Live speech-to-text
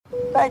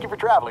Thank you for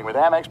traveling with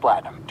Amex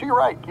Platinum. To your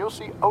right, you'll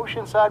see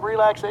oceanside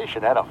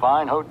relaxation at a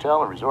fine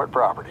hotel and resort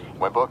property.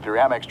 When booked through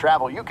Amex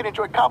Travel, you can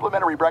enjoy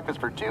complimentary breakfast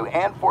for 2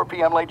 and 4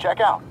 p.m. late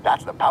checkout.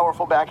 That's the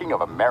powerful backing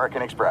of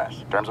American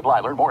Express. Terms apply.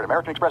 Learn more at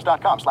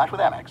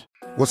americanexpress.com/withAmex.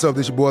 What's up?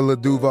 This your boy Lil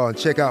Duval, and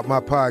check out my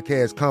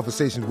podcast,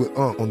 Conversations with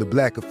Unc, on the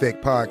Black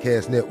Effect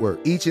Podcast Network.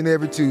 Each and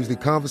every Tuesday,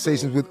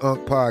 Conversations with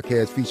Unc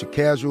podcast feature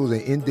casual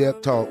and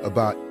in-depth talk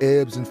about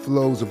ebbs and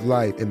flows of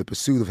life and the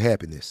pursuit of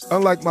happiness.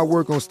 Unlike my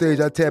work on stage,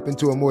 I tap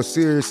into a more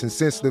serious and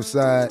sensitive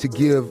side to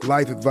give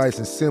life advice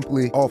and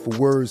simply offer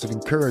words of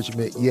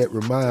encouragement, yet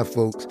remind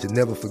folks to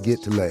never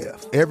forget to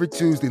laugh. Every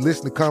Tuesday,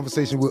 listen to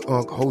Conversations with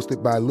Unc,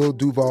 hosted by Lil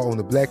Duval on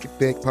the Black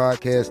Effect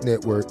Podcast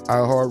Network,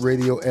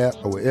 iHeartRadio app,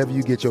 or wherever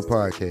you get your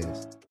podcasts.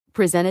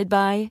 Presented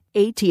by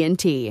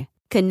AT&T.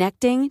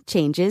 Connecting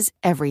changes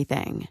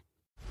everything.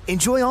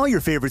 Enjoy all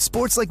your favorite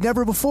sports like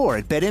never before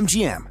at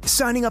BetMGM.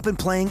 Signing up and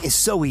playing is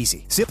so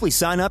easy. Simply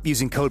sign up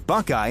using code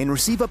Buckeye and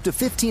receive up to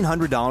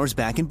 $1,500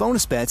 back in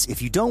bonus bets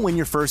if you don't win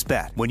your first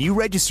bet. When you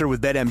register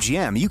with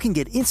BetMGM, you can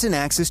get instant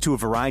access to a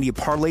variety of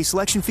parlay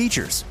selection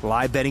features,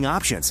 live betting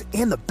options,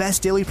 and the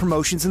best daily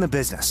promotions in the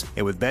business.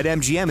 And with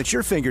BetMGM at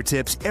your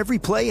fingertips, every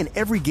play and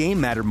every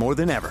game matter more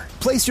than ever.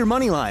 Place your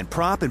moneyline,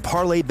 prop, and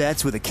parlay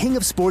bets with the king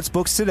of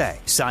sportsbooks today.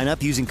 Sign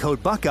up using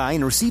code Buckeye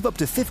and receive up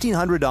to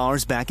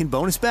 $1,500 back in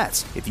bonus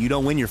bets if you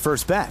don't win your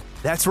first bet.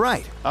 That's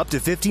right, up to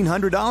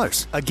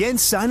 $1,500. Again,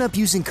 sign up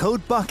using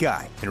code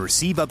Buckeye and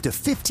receive up to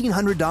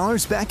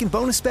 $1,500 back in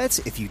bonus bets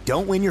if you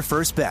don't win your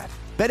first bet.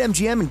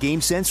 BetMGM and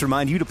GameSense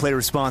remind you to play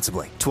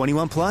responsibly.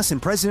 21 plus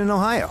and present in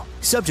Ohio.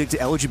 Subject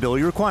to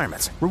eligibility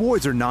requirements.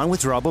 Rewards are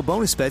non-withdrawable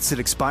bonus bets that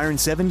expire in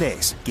 7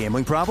 days.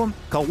 Gambling problem?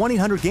 Call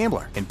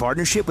 1-800-GAMBLER in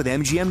partnership with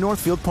MGM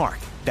Northfield Park.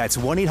 That's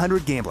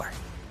 1-800-GAMBLER.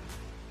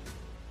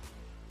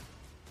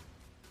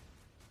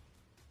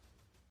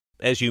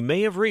 As you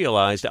may have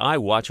realized, I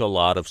watch a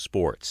lot of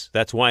sports.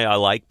 That's why I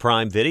like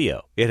Prime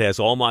Video. It has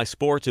all my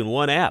sports in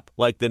one app,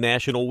 like the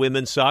National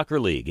Women's Soccer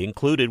League,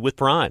 included with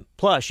Prime.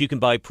 Plus, you can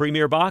buy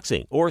Premier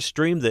Boxing or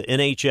stream the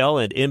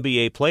NHL and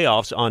NBA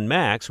playoffs on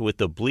Max with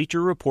the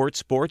Bleacher Report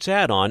Sports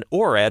add-on,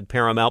 or add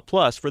Paramount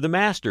Plus for the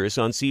Masters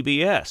on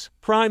CBS.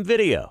 Prime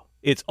Video.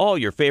 It's all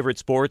your favorite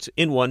sports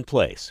in one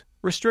place.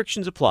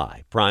 Restrictions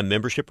apply. Prime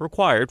membership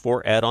required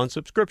for add-on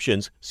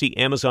subscriptions. See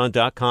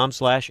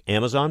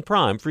Amazon.com/Amazon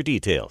Prime for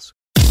details.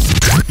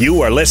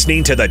 You are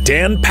listening to The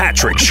Dan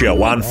Patrick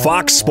Show on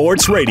Fox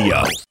Sports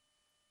Radio.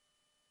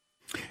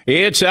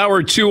 It's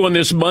hour 2 on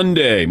this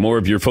Monday. More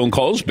of your phone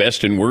calls,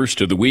 best and worst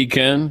of the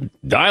weekend.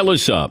 Dial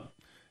us up.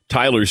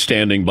 Tyler's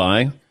standing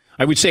by.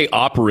 I would say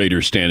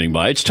operator standing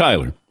by. It's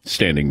Tyler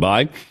standing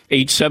by.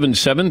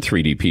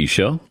 877-3DP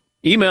Show.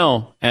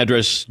 Email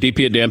address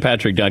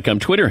dp@danpatrick.com.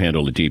 Twitter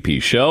handle at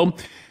DP Show.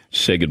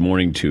 Say good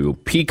morning to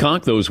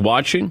Peacock, those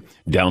watching.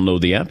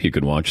 Download the app. You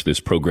can watch this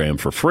program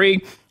for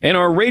free. And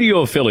our radio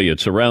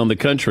affiliates around the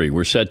country.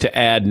 We're set to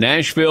add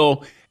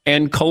Nashville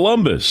and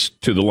Columbus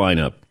to the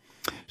lineup.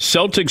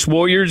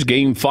 Celtics-Warriors,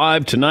 Game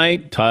 5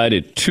 tonight, tied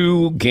at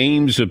 2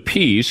 games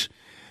apiece.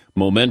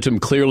 Momentum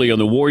clearly on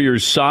the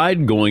Warriors'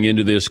 side going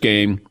into this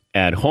game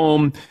at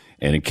home.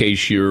 And in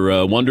case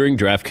you're wondering,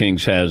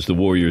 DraftKings has the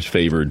Warriors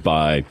favored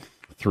by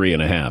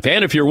 3.5.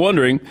 And if you're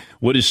wondering,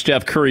 what does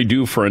Steph Curry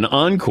do for an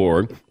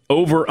encore?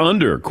 Over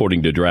under,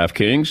 according to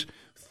DraftKings,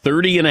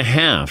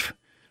 30.5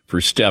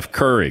 for Steph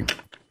Curry.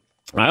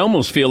 I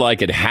almost feel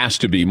like it has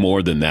to be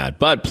more than that.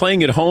 But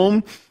playing at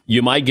home,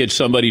 you might get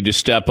somebody to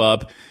step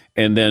up,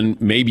 and then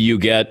maybe you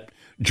get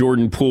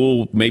Jordan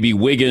Poole, maybe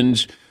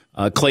Wiggins,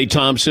 Klay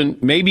Thompson.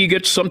 Maybe you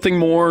get something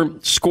more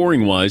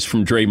scoring-wise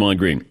from Draymond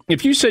Green.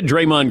 If you said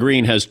Draymond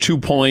Green has 2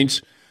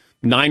 points,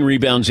 9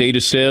 rebounds, 8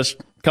 assists,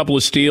 a couple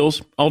of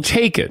steals, I'll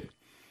take it.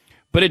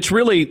 But it's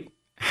really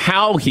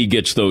how he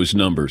gets those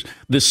numbers.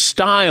 The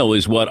style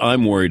is what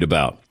I'm worried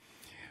about.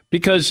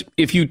 Because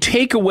if you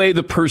take away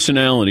the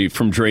personality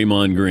from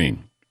Draymond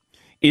Green,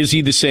 is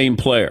he the same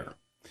player?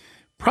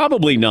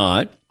 Probably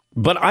not,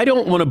 but I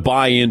don't want to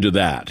buy into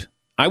that.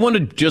 I want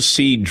to just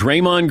see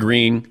Draymond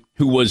Green,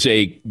 who was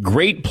a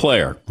great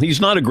player.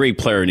 He's not a great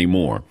player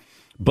anymore.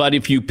 But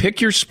if you pick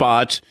your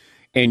spots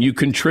and you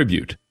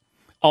contribute,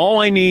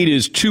 all I need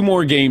is 2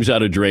 more games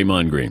out of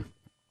Draymond Green.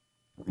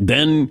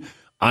 Then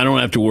I don't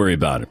have to worry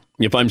about it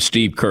if I'm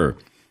Steve Kerr.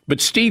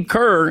 But Steve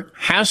Kerr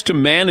has to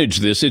manage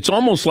this. It's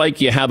almost like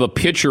you have a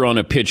pitcher on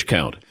a pitch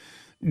count.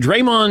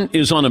 Draymond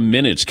is on a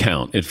minutes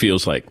count, it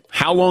feels like.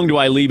 How long do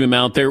I leave him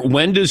out there?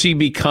 When does he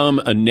become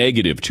a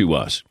negative to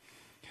us?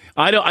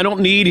 I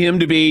don't need him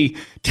to be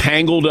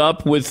tangled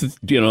up with,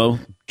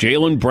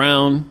 Jaylen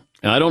Brown.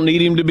 I don't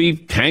need him to be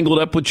tangled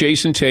up with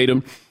Jason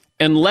Tatum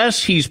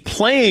unless he's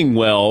playing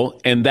well,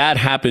 and that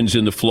happens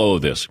in the flow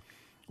of this.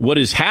 What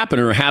has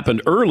happened or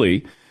happened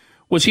early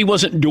was he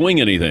wasn't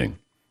doing anything,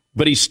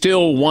 but he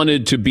still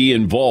wanted to be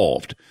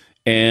involved,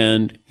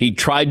 and he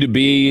tried to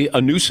be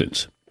a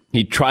nuisance.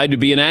 He tried to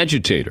be an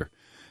agitator,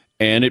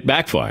 and it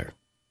backfired.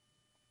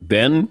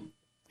 Then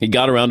he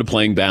got around to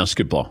playing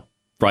basketball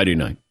Friday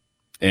night.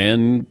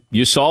 And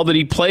you saw that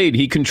he played.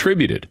 He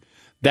contributed.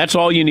 That's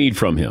all you need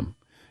from him.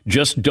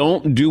 Just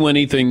don't do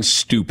anything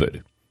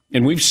stupid.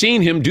 And we've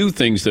seen him do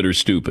things that are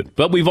stupid.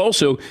 But he's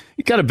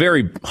got a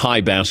very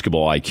high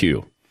basketball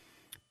IQ.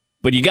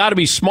 But you got to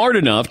be smart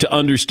enough to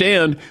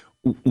understand,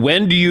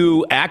 when do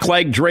you act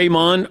like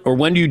Draymond or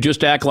when do you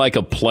just act like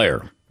a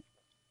player?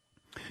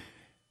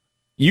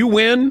 You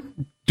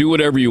win, do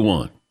whatever you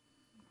want.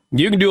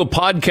 You can do a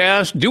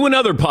podcast, do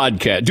another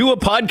podcast, do a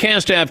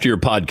podcast after your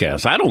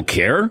podcast. I don't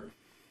care.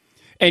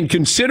 And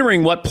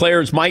considering what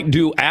players might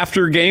do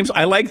after games,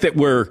 I like that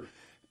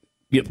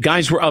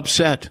guys were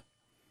upset.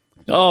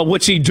 Oh,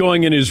 what's he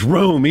doing in his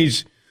room?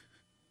 He's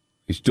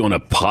doing a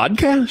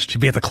podcast?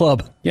 Should be at the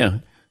club. Yeah.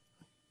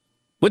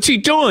 What's he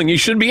doing? He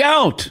should be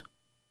out.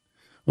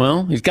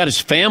 Well, he's got his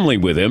family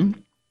with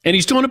him, and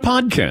he's doing a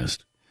podcast.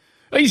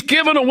 He's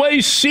giving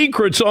away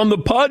secrets on the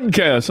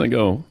podcast. I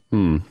go,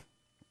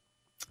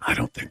 I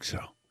don't think so.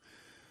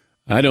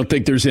 I don't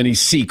think there's any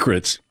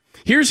secrets.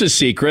 Here's a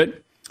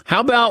secret.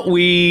 How about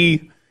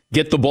we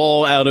get the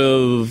ball out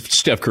of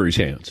Steph Curry's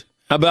hands?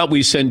 How about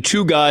we send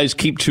two guys,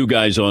 keep two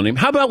guys on him?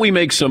 How about we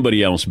make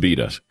somebody else beat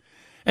us?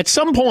 At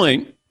some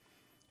point,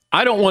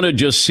 I don't want to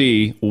just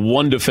see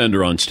one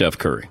defender on Steph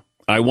Curry.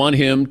 I want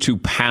him to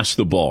pass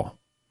the ball.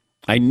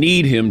 I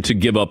need him to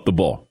give up the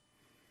ball.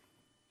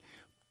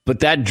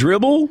 But that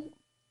dribble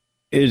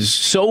is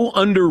so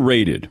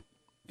underrated.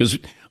 Because,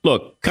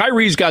 look,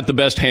 Kyrie's got the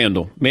best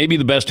handle, maybe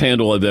the best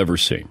handle I've ever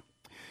seen.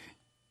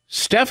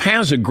 Steph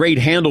has a great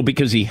handle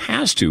because he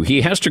has to.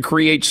 He has to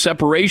create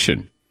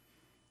separation.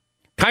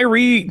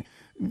 Kyrie,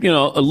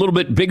 a little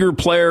bit bigger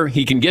player.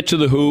 He can get to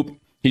the hoop.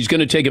 He's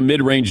going to take a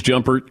mid-range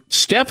jumper.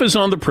 Steph is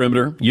on the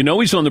perimeter.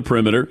 He's on the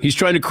perimeter. He's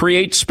trying to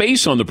create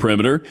space on the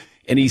perimeter,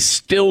 and he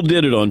still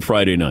did it on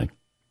Friday night.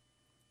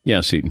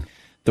 Yes, Eden.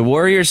 The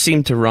Warriors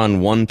seem to run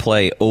one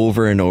play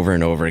over and over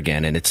and over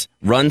again, and it's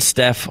run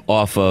Steph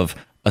off of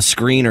a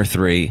screen or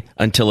three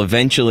until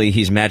eventually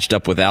he's matched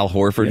up with Al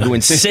Horford, who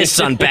insists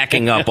on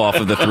backing up off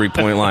of the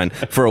three-point line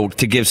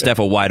to give Steph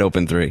a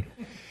wide-open three.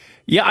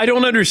 Yeah, I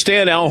don't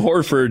understand Al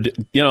Horford,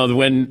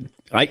 when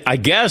I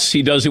guess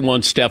he doesn't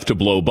want Steph to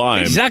blow by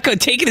him. He's not going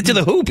to take it to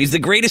the hoop. He's the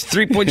greatest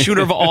three-point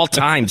shooter of all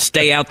time.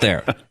 Stay out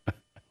there.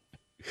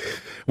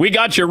 We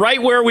got you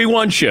right where we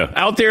want you,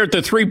 out there at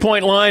the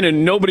three-point line,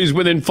 and nobody's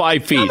within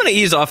 5 feet. I'm going to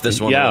ease off this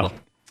one a little.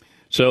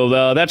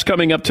 So that's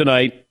coming up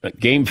tonight.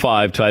 Game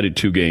 5, tied at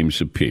 2 games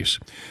apiece.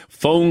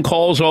 Phone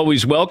calls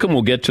always welcome.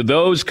 We'll get to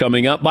those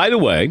coming up. By the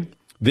way,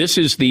 this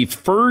is the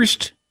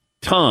first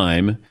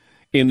time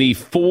in the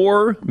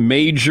 4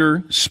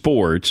 major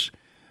sports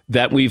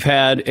that we've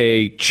had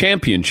a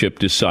championship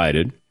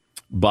decided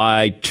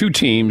by 2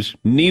 teams.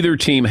 Neither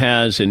team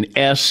has an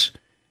S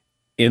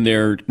in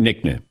their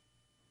nickname.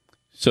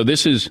 So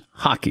this is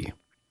hockey.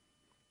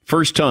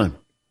 First time.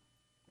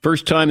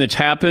 First time that's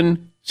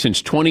happened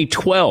since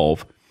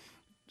 2012.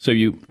 So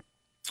you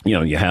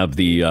have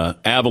the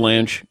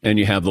Avalanche and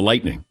you have the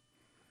Lightning.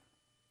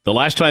 The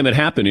last time it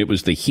happened, it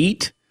was the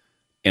Heat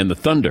and the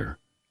Thunder.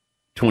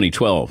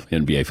 2012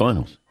 NBA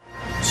Finals.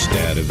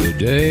 Stat of the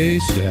day,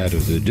 stat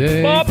of the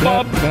day, bop,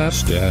 bop.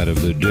 Stat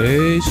of the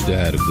day,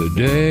 stat of the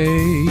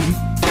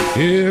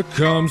day. Here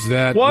comes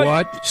that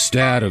what?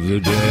 Stat of the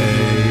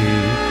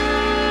day.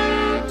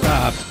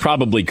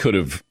 Probably could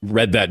have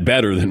read that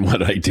better than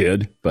what I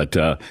did, but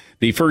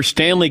the first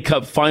Stanley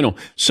Cup final.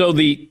 So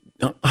the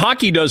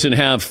hockey doesn't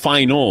have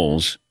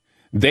finals.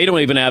 They don't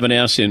even have an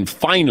S in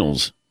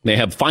finals. They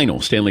have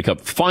final, Stanley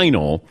Cup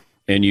final,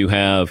 and you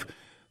have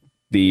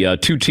the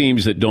 2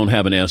 teams that don't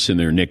have an S in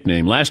their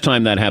nickname. Last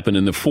time that happened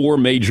in the 4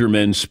 major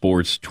men's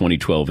sports,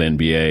 2012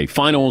 NBA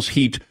Finals,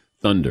 Heat,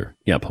 Thunder.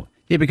 Yeah, Paul.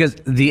 Yeah, because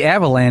the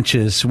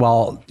Avalanches,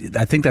 while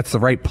I think that's the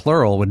right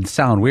plural, would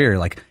sound weird.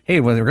 Like, hey,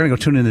 well, we're going to go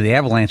tune into the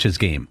Avalanches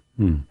game.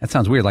 That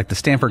sounds weird. Like the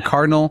Stanford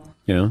Cardinal.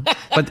 Yeah.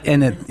 But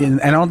and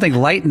I don't think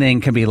Lightning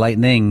can be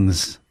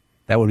Lightnings.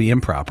 That would be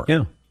improper.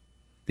 Yeah.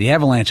 The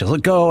Avalanches.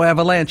 Let go,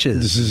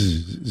 Avalanches.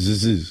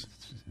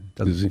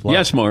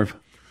 Yes, Marv.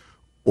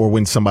 Or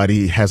when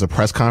somebody has a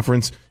press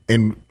conference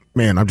and,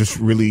 man, I'm just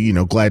really,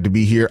 glad to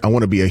be here. I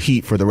want to be a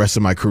Heat for the rest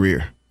of my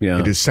career. Yeah.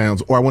 It just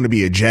sounds, or I want to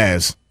be a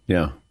Jazz.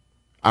 Yeah.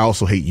 I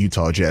also hate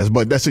Utah Jazz,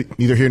 but that's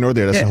neither here nor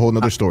there. That's a whole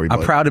other story.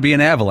 I'm proud to be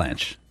an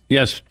Avalanche.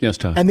 Yes,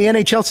 Tom. And the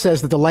NHL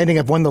says that the Lightning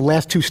have won the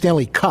last 2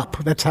 Stanley Cup.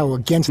 That's how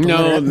against the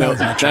No,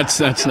 that's not.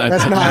 That's not.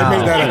 I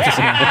made that up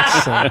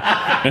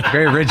just now.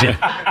 Very rigid.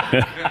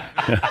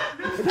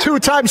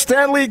 2-time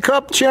Stanley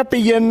Cup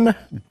champion.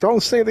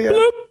 Don't say the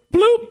bloop,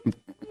 bloop.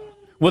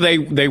 Well,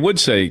 they would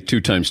say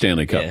 2-time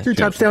Stanley Cup. Yeah.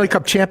 2-time Stanley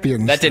Cup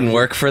champions. That didn't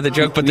work for the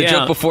joke, but the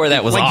joke before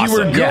that was awesome. You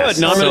were good. Yes.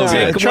 No,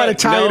 I tried to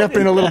tie it up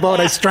in a little bow,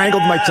 and I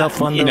strangled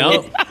myself on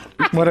the.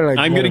 What did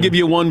I? I'm going to give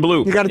you 1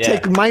 bloop. You got to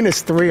take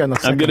 -3 on the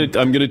second.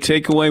 I'm going to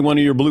take away one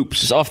of your bloops.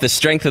 Just off the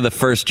strength of the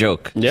first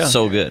joke. Yeah.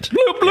 So good.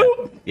 Bloop,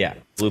 bloop. Yeah,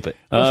 bloop it.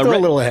 I'm still a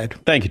little ahead.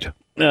 Thank you,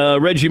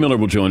 Tom. Reggie Miller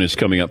will join us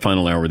coming up,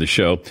 final hour of the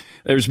show.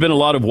 There's been a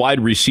lot of wide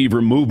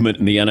receiver movement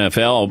in the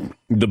NFL.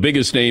 The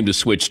biggest name to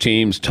switch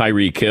teams,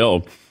 Tyreek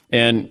Hill.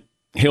 And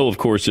Hill, of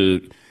course,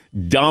 a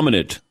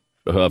dominant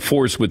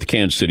force with the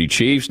Kansas City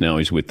Chiefs. Now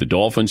he's with the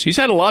Dolphins. He's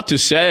had a lot to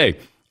say.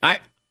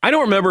 I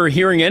don't remember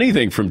hearing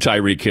anything from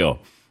Tyreek Hill.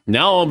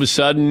 Now, all of a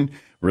sudden,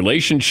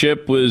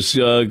 relationship was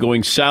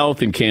going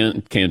south in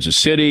Kansas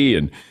City,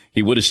 and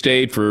he would have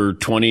stayed for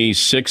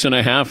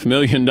 $26.5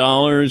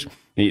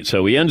 million.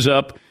 So he ends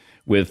up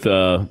with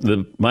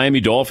the Miami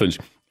Dolphins,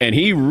 and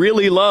he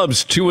really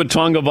loves Tua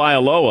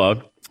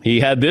Tagovailoa. He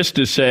had this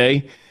to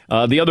say.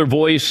 The other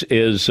voice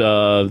is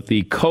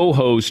the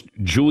co-host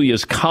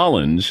Julius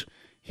Collins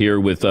here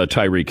with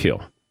Tyreek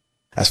Hill.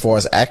 As far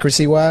as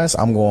accuracy-wise,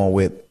 I'm going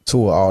with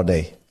Tua all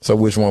day. So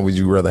which one would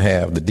you rather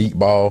have? The deep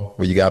ball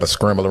where you got to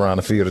scramble around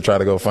the field to try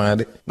to go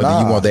find it? Or do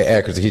you want that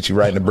accuracy to hit you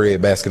right in the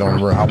breadbasket on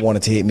the run? I want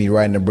it to hit me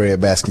right in the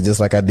breadbasket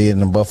just like I did in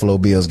the Buffalo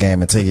Bills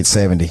game and take it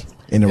 70.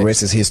 And the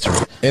rest is history.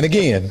 And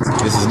again,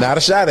 this is not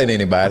a shot at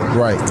anybody.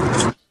 Right.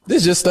 This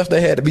is just stuff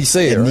that had to be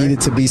said. It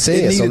needed to be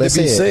said. So let's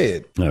say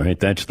it. All right,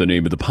 that's the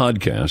name of the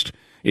podcast.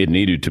 It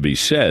needed to be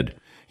said.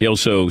 He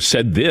also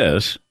said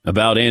this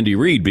about Andy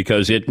Reid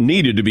because it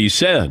needed to be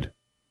said.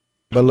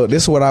 But look,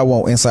 this is what I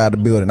want inside the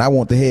building. I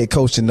want the head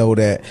coach to know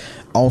that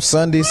on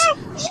Sundays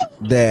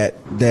that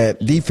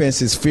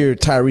defenses fear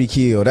Tyreek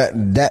Hill.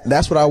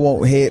 That's what I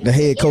want the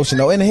head coach to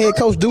know. And the head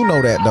coach do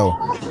know that though.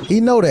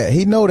 He know that.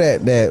 He know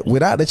that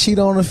without the cheat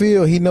on the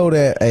field, he know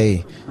that,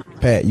 hey,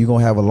 Pat, you're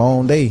gonna have a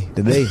long day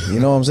today.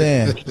 You know what I'm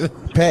saying?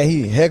 Pat,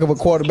 he heck of a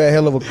quarterback,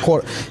 hell of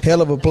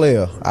a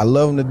player. I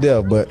love him to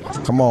death, but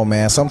come on,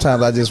 man.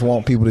 Sometimes I just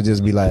want people to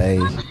just be like, hey,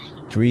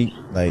 Tyreek,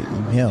 like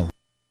him.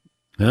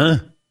 Huh?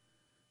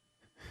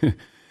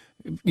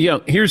 Yeah,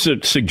 here's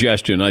a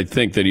suggestion. I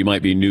think that he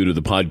might be new to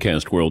the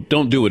podcast world.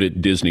 Don't do it at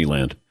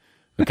Disneyland,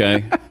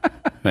 okay?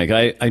 Like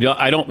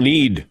I don't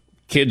need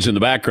kids in the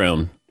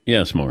background.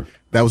 Yes, Mark.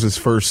 That was the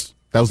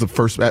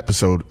first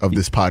episode of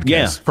this podcast.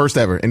 Yeah. First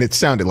ever, and it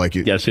sounded like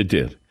it. Yes, it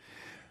did.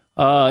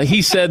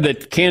 He said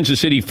that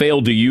Kansas City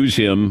failed to use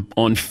him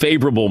on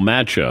favorable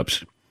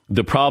matchups.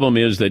 The problem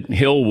is that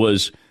Hill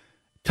was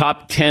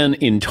top 10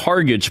 in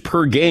targets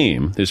per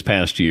game this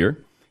past year.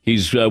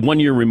 He's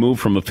 1 year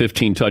removed from a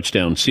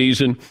 15-touchdown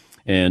season,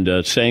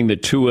 and saying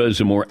that Tua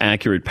is a more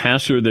accurate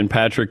passer than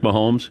Patrick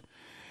Mahomes.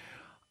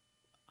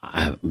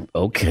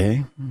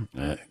 Okay.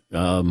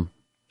 You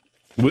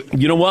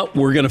know what?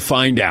 We're going to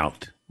find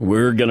out.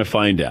 We're going to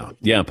find out.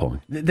 Yeah, Paul.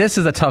 This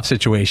is a tough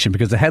situation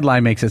because the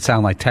headline makes it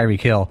sound like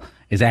Tyreek Hill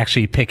is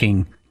actually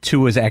picking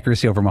Tua's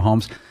accuracy over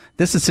Mahomes.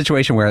 This is a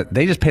situation where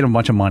they just paid him a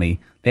bunch of money.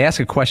 They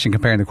ask a question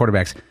comparing the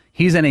quarterbacks.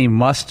 He's in a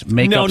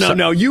must-make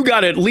No. You got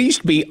to at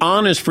least be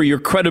honest for your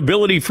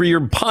credibility for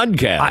your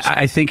podcast.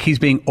 I think he's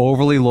being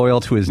overly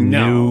loyal to his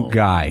new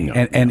guy.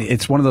 And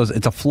it's one of those,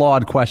 it's a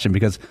flawed question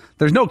because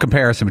there's no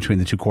comparison between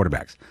the two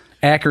quarterbacks.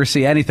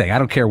 Accuracy, anything. I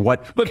don't care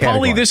what But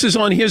category. Paulie, this is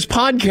on his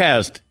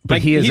podcast. But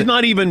like, he's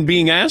not even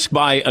being asked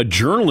by a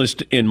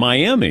journalist in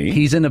Miami.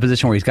 He's in a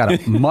position where he's got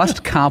to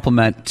must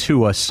compliment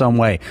Tua some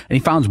way. And he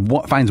finds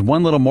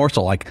one little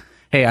morsel like,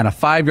 hey, on a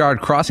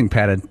 5-yard crossing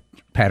pattern,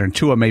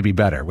 Tua may be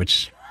better,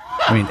 which,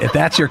 I mean, if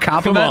that's your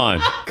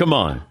compliment. Come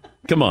on.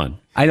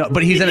 I know,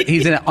 but he's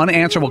in an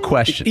unanswerable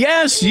question.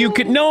 Yes, you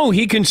can. No,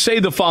 he can say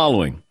the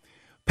following.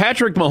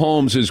 Patrick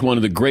Mahomes is one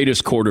of the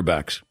greatest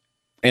quarterbacks,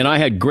 and I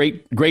had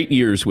great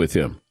years with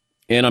him,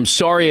 and I'm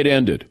sorry it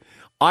ended.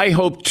 I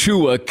hope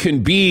Tua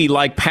can be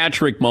like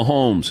Patrick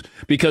Mahomes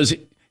because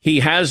he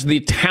has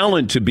the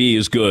talent to be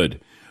as good.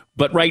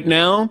 But right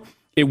now,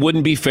 it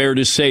wouldn't be fair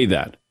to say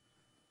that.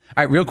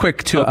 All right, real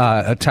quick,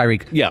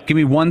 Tyreek. Yeah. Give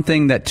me one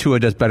thing that Tua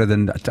does better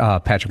than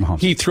Patrick Mahomes.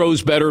 He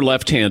throws better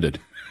left-handed.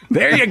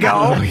 There you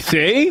go.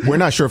 See? We're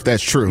not sure if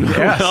that's true.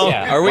 Yes.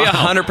 Yeah. Are we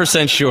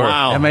 100% sure?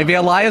 Wow. That may be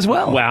a lie as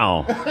well.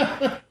 Wow.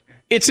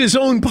 It's his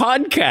own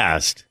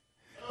podcast.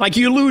 Like,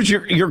 you lose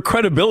your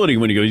credibility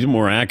when you go, he's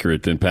more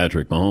accurate than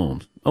Patrick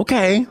Mahomes.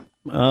 Okay.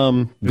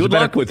 Good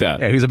luck with that.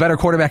 Yeah, he was a better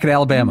quarterback at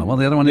Alabama. Well,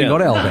 the other one didn't go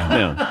to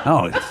Alabama. Yeah.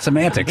 Oh, it's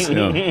semantics.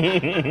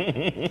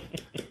 Yeah.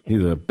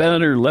 He's a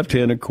better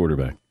left-handed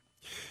quarterback.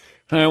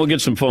 All right, we'll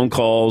get some phone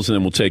calls, and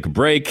then we'll take a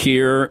break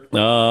here.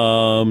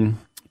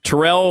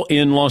 Terrell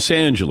in Los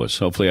Angeles.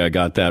 Hopefully I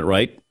got that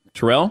right.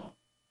 Terrell?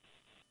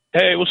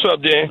 Hey, what's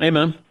up, Dan? Hey,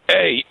 man.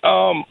 Hey,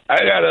 I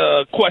got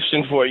a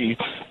question for you.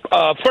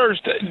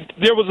 First,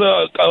 there was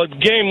a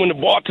game when the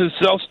Boston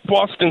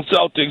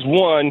Celtics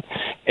won,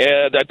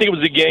 and I think it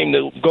was the game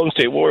the Golden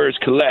State Warriors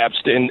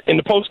collapsed. And in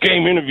the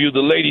post-game interview,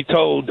 the lady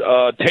told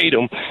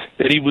Tatum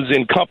that he was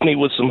in company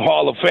with some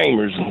Hall of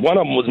Famers. One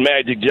of them was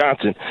Magic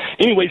Johnson.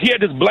 Anyways, he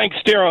had this blank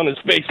stare on his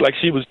face like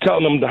she was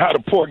telling him how to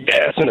pour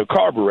gas in a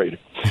carburetor.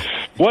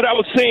 What I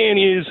was saying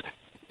is,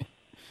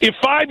 if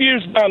 5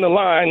 years down the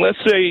line, let's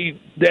say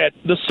that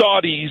the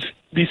Saudis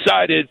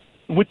decided,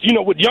 with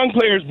young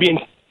players being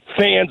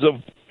fans of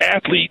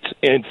athletes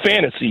and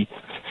fantasy,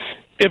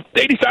 if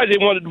they decided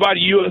they wanted to buy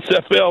the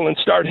USFL and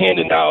start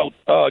handing out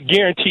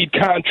guaranteed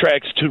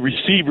contracts to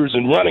receivers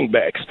and running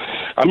backs,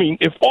 I mean,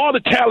 if all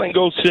the talent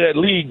goes to that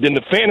league, then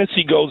the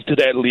fantasy goes to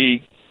that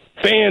league,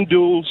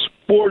 FanDuel,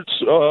 sports,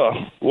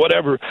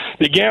 whatever,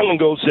 the gambling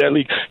goes to that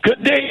league.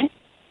 Could they,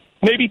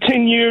 maybe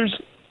 10 years,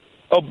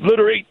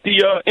 obliterate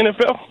the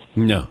NFL?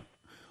 No.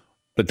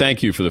 But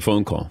thank you for the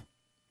phone call.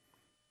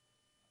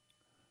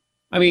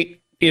 I mean,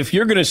 if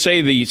you're going to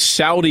say the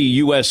Saudi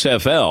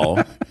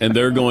USFL and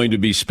they're going to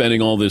be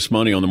spending all this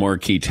money on the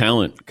marquee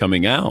talent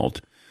coming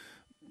out,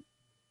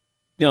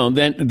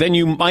 then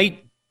you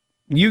might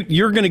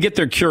you're going to get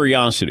their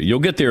curiosity. You'll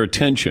get their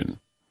attention.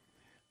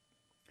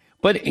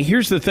 But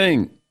here's the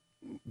thing.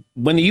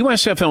 When the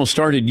USFL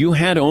started, you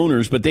had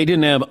owners, but they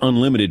didn't have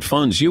unlimited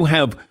funds. You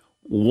have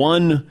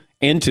one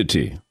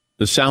entity,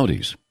 the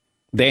Saudis.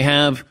 They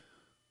have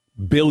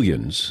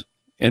billions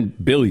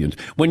and billions.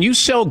 When you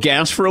sell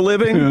gas for a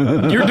living,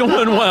 you're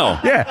doing well.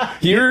 Yeah.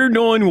 You're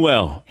doing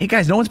well. Hey,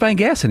 guys, no one's buying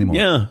gas anymore.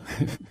 Yeah.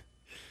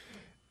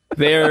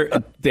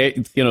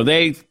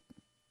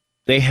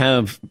 They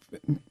have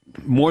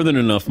more than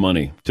enough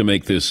money to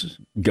make this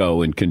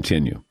go and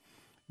continue.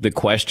 The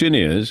question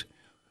is,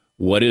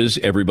 what is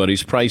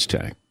everybody's price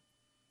tag?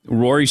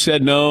 Rory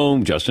said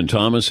no. Justin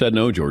Thomas said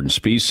no. Jordan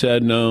Spieth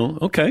said no.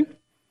 Okay.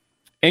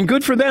 And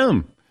good for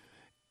them.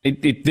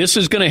 This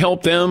is going to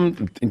help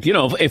them.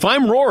 If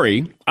I'm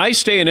Rory, I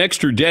stay an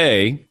extra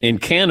day in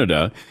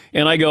Canada,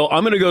 and I go,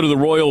 I'm going to go to the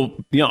Royal,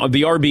 the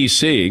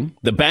RBC,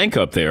 the bank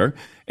up there,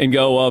 and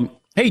go,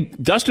 hey,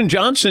 Dustin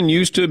Johnson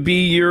used to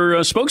be your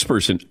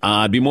spokesperson.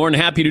 I'd be more than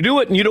happy to do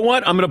it. And you know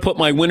what? I'm going to put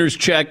my winner's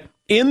check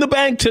in the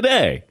bank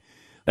today.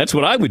 That's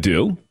what I would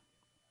do.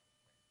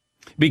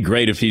 Be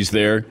great if he's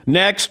there.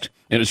 Next.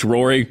 And it's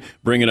Rory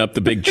bringing up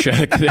the big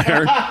check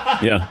there.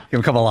 Yeah. Give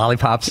him a couple of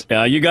lollipops.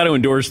 Yeah, you got to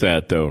endorse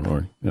that, though,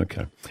 Rory.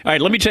 Okay. All right,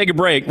 let me take a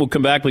break. We'll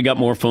come back. We got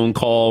more phone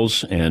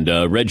calls, and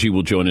Reggie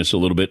will join us a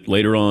little bit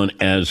later on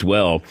as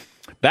well.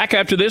 Back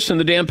after this in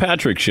the Dan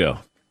Patrick Show.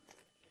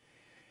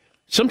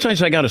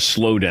 Sometimes I got to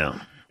slow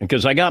down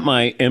because I got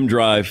my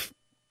M-Drive,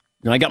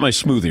 I got my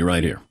smoothie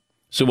right here.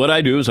 So what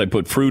I do is I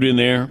put fruit in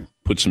there,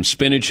 put some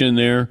spinach in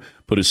there,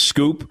 put a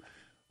scoop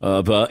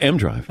of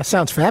M-Drive. That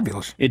sounds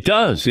fabulous. It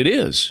does. It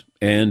is.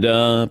 And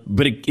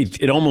but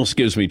it almost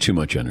gives me too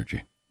much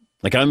energy.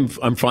 Like I'm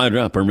fired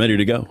up. I'm ready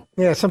to go.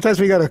 Yeah, sometimes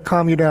we got to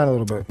calm you down a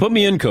little bit. Put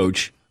me in,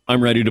 Coach.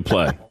 I'm ready to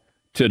play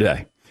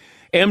today.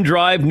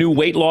 M-Drive new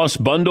weight loss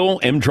bundle.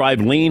 M-Drive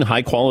lean,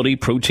 high quality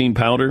protein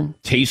powder.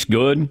 Tastes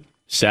good.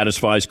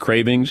 Satisfies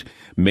cravings.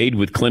 Made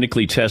with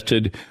clinically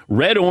tested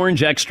red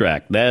orange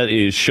extract that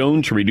is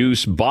shown to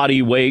reduce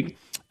body weight.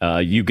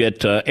 You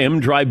get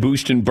M-Drive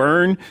Boost and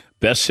Burn.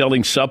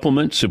 Best-selling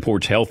supplement,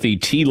 supports healthy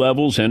T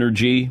levels,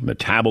 energy,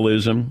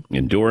 metabolism,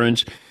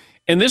 endurance.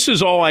 And this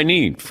is all I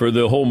need for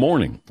the whole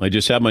morning. I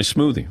just have my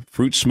smoothie,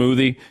 fruit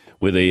smoothie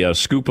with a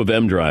scoop of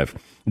M-Drive.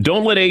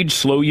 Don't let age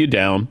slow you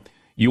down.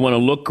 You want to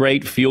look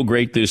great, feel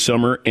great this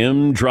summer.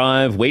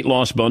 M-Drive weight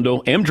loss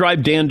bundle,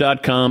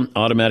 mdrivedan.com,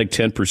 automatic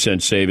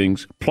 10%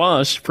 savings,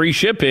 plus free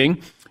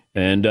shipping.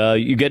 And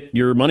you get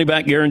your money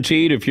back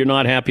guaranteed if you're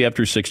not happy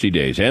after 60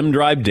 days.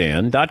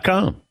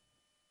 mdrivedan.com.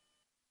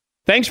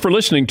 Thanks for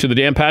listening to the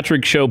Dan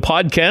Patrick Show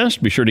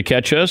podcast. Be sure to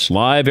catch us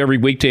live every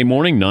weekday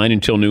morning, 9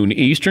 until noon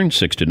Eastern,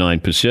 6 to 9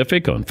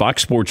 Pacific on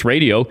Fox Sports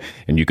Radio.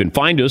 And you can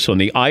find us on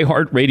the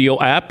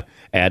iHeartRadio app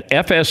at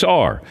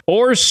FSR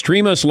or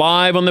stream us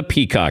live on the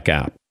Peacock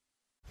app.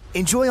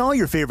 Enjoy all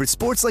your favorite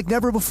sports like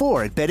never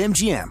before at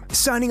BetMGM.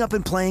 Signing up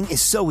and playing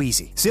is so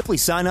easy. Simply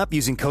sign up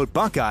using code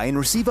Buckeye and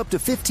receive up to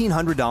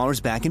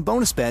 $1,500 back in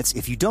bonus bets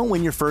if you don't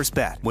win your first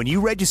bet. When you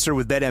register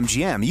with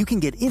BetMGM, you can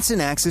get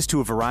instant access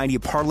to a variety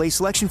of parlay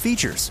selection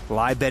features,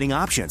 live betting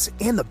options,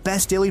 and the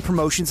best daily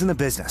promotions in the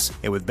business.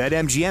 And with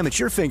BetMGM at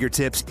your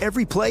fingertips,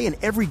 every play and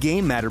every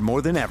game matter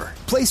more than ever.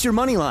 Place your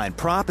moneyline,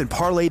 prop, and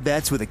parlay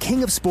bets with the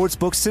king of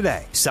sportsbooks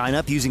today. Sign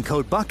up using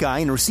code Buckeye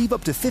and receive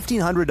up to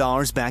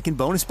 $1,500 back in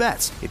bonus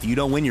bets if you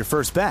don't win your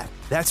first bet.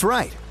 That's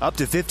right, up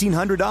to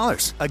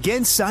 $1,500.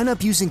 Again, sign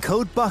up using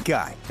code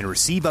Buckeye and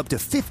receive up to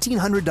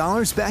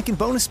 $1,500 back in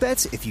bonus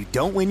bets if you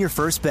don't win your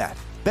first bet.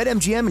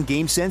 BetMGM and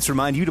GameSense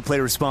remind you to play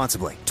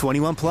responsibly.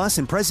 21 plus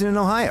and present in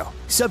Ohio.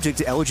 Subject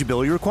to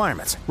eligibility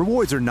requirements.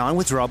 Rewards are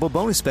non-withdrawable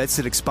bonus bets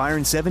that expire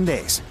in 7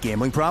 days.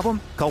 Gambling problem?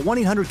 Call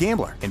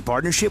 1-800-GAMBLER in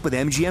partnership with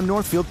MGM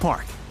Northfield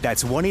Park.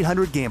 That's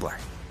 1-800-GAMBLER.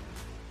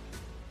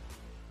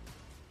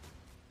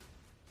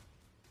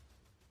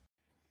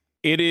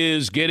 It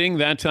is getting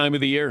that time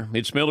of the year.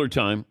 It's Miller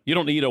time. You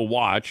don't need a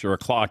watch or a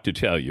clock to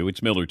tell you.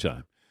 It's Miller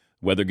time.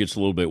 Weather gets a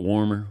little bit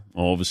warmer.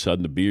 All of a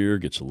sudden, the beer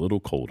gets a little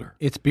colder.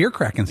 It's beer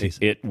cracking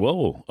season.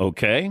 Whoa,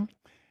 okay.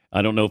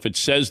 I don't know if it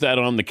says that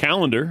on the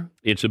calendar.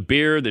 It's a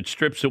beer that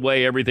strips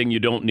away everything you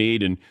don't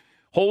need and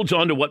holds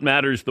on to what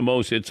matters the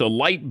most. It's a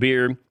light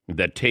beer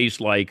that tastes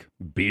like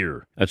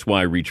beer. That's why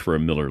I reach for a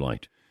Miller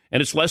Lite.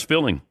 And it's less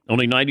filling,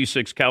 only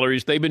 96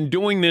 calories. They've been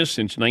doing this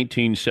since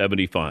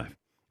 1975.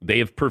 They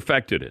have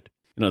perfected it.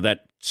 You know,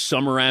 that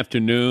summer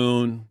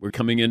afternoon, we're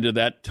coming into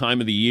that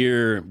time of the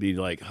year, be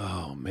like,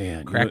 oh,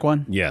 man. Crack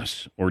one?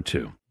 Yes, or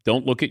two.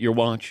 Don't look at your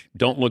watch.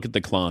 Don't look at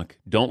the clock.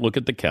 Don't look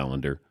at the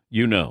calendar.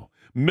 You know.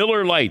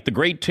 Miller Lite, the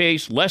great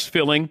taste, less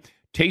filling,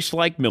 tastes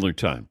like Miller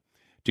time.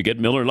 To get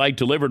Miller Lite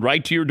delivered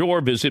right to your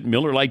door, visit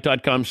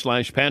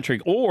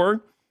MillerLite.com/Patrick,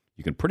 or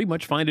you can pretty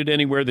much find it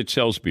anywhere that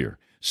sells beer.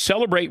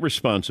 Celebrate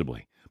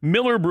responsibly.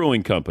 Miller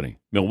Brewing Company,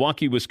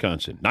 Milwaukee,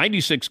 Wisconsin.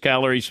 96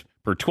 calories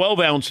per 12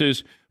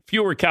 ounces,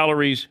 fewer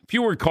calories,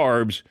 fewer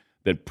carbs.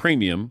 that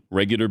premium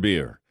regular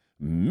beer.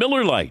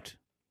 Miller Lite.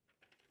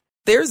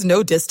 There's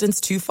no distance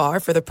too far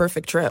for the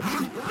perfect trip.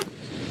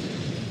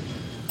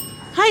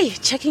 Hi,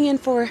 checking in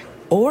for...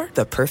 Or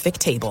the perfect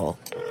table.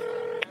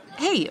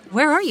 Hey,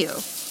 where are you?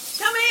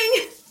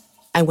 Coming!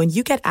 And when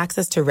you get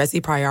access to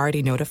Resi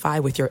Priority Notify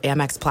with your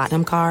Amex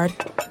Platinum card...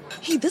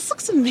 Hey, this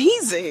looks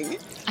amazing.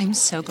 I'm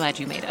so glad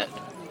you made it.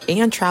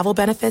 And travel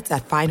benefits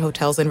at fine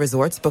hotels and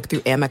resorts booked through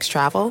Amex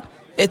Travel,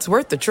 it's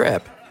worth the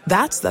trip.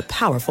 That's the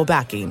powerful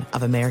backing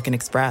of American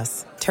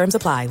Express. Terms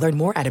apply. Learn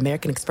more at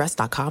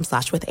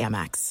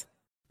americanexpress.com/withAmex.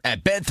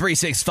 At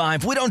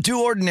Bet365, we don't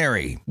do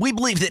ordinary. We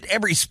believe that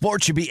every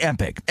sport should be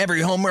epic.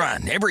 Every home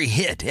run, every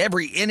hit,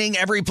 every inning,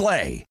 every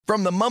play.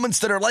 From the moments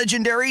that are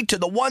legendary to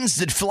the ones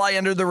that fly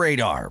under the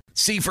radar.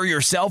 See for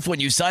yourself when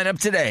you sign up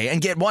today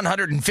and get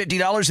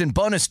 $150 in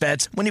bonus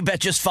bets when you bet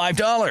just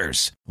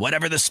 $5.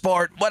 Whatever the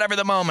sport, whatever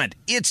the moment,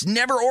 it's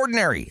never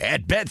ordinary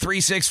at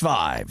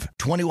Bet365.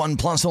 21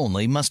 plus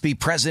only. Must be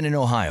present in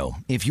Ohio.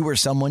 If you or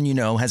someone you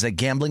know has a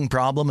gambling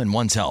problem and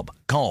wants help,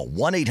 call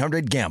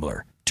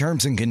 1-800-GAMBLER.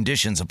 Terms and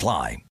conditions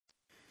apply.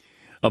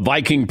 A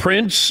Viking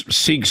prince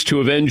seeks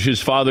to avenge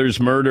his father's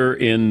murder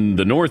in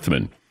The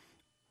Northman,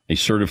 a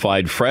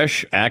certified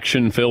fresh,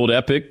 action-filled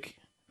epic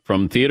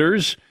from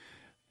theaters.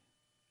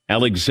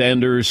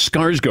 Alexander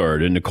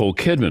Skarsgård and Nicole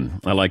Kidman,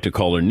 I like to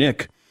call her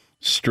Nick,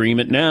 stream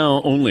it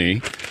now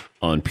only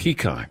on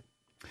Peacock.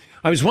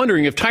 I was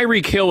wondering if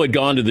Tyreek Hill had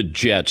gone to the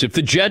Jets, if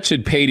the Jets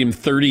had paid him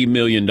 $30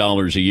 million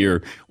a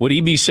year, would he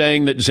be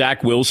saying that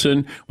Zach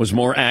Wilson was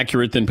more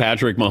accurate than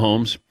Patrick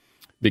Mahomes?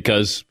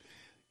 Because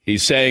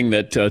he's saying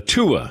that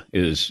Tua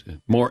is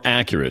more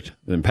accurate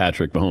than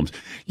Patrick Mahomes.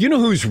 You know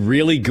who's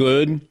really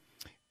good?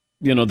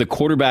 You know, the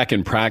quarterback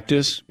in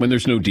practice when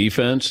there's no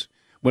defense,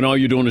 when all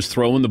you're doing is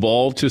throwing the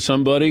ball to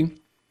somebody.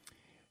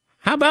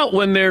 How about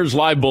when there's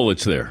live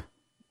bullets there?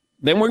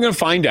 Then we're going to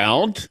find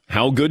out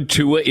how good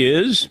Tua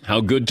is,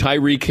 how good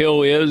Tyreek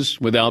Hill is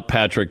without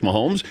Patrick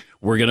Mahomes.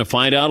 We're going to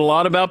find out a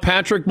lot about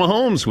Patrick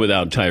Mahomes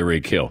without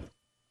Tyreek Hill.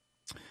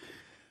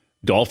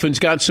 Dolphins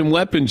got some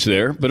weapons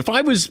there, but if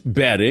I was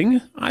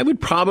betting, I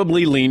would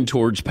probably lean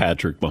towards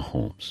Patrick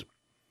Mahomes.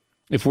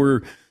 If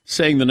we're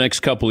saying the next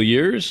couple of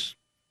years,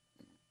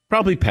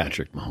 probably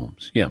Patrick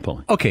Mahomes. Yeah,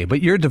 Paul. Okay,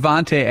 but you're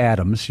Devontae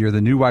Adams. You're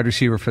the new wide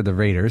receiver for the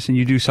Raiders, and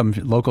you do some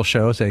local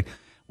shows. How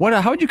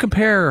would you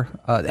compare?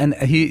 And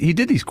he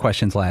did these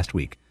questions last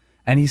week,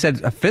 and he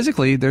said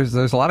physically there's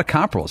a lot of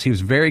comparables. He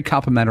was very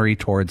complimentary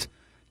towards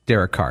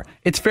Derek Carr.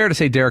 It's fair to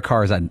say Derek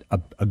Carr is a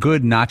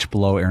good notch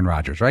below Aaron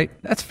Rodgers, right?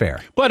 That's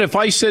fair. But if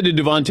I said to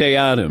Devontae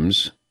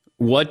Adams,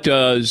 what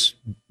does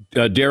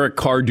Derek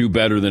Carr do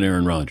better than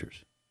Aaron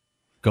Rodgers?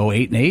 Go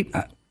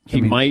 8-8?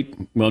 He might.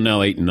 Well, now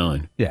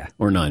 8-9. Yeah.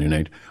 Or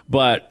 9-8.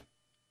 But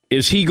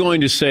is he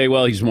going to say,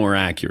 well, he's more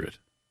accurate?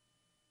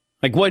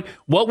 Like what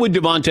would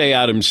Devontae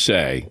Adams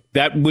say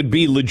that would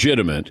be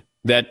legitimate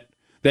that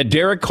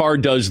Derek Carr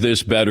does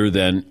this better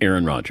than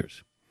Aaron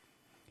Rodgers?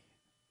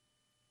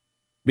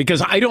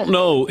 Because I don't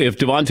know if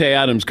Devontae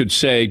Adams could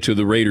say to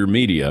the Raider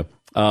media,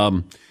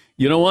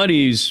 you know what,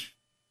 he's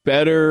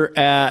better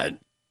at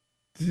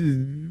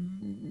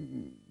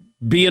being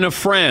a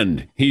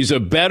friend. He's a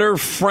better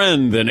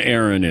friend than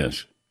Aaron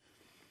is.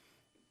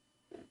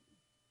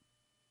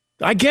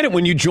 I get it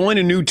when you join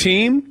a new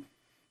team.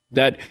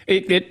 That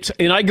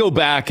and I go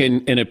back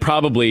and it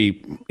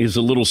probably is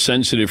a little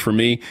sensitive for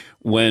me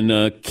when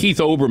Keith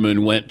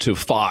Olbermann went to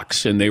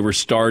Fox and they were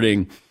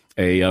starting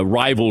a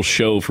rival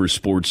show for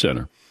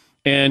SportsCenter.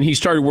 And he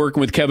started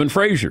working with Kevin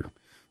Frazier.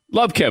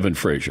 Love Kevin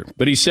Frazier.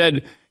 But he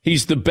said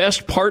he's the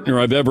best partner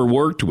I've ever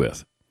worked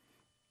with.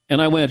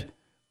 And I went,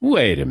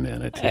 wait a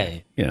minute.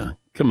 Hey. Yeah,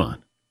 come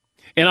on.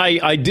 And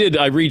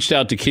I reached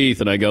out to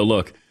Keith and I go,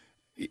 look,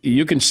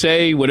 you can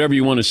say whatever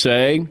you want to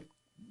say,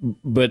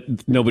 but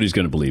nobody's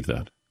going to believe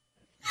that.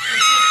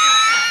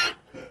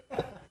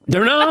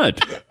 They're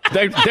not.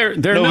 They're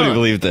Nobody not.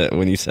 believed that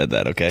when you said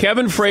that, okay?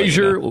 Kevin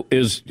Frazier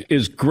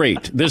is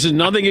great. This is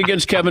nothing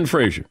against Kevin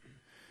Frazier.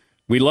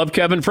 We love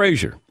Kevin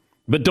Frazier.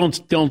 But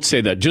don't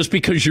say that. Just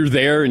because you're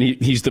there and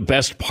he's the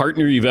best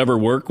partner you've ever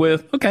worked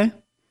with, okay.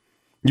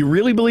 You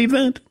really believe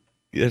that?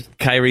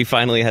 Kyrie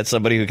finally had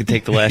somebody who could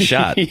take the last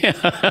shot.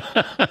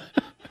 Yeah.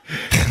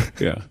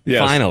 Yeah. Yes.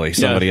 Finally,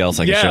 somebody else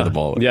I can share the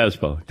ball with. Yes,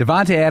 Paul.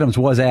 Devontae Adams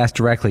was asked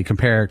directly,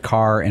 compare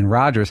Carr and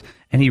Rodgers,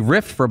 and he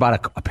riffed for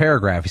about a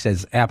paragraph. He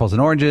says, apples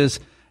and oranges.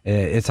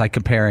 It's like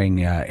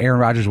comparing Aaron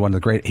Rodgers, one of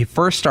the great. He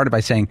first started by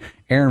saying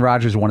Aaron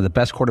Rodgers is one of the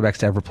best quarterbacks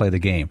to ever play the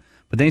game.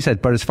 But then he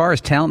said, but as far as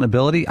talent and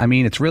ability, I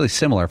mean, it's really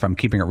similar if I'm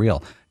keeping it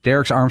real.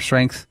 Derek's arm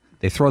strength,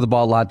 they throw the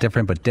ball a lot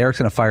different, but Derek's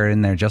going to fire it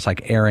in there just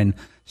like Aaron.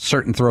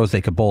 Certain throws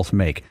they could both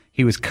make.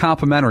 He was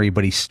complimentary,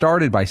 but he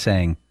started by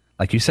saying,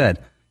 like you said,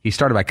 he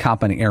started by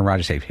complimenting Aaron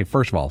Rodgers. Hey,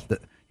 first of all,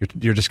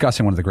 you're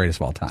discussing one of the greatest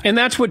of all time. And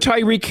that's what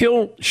Tyreek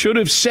Hill should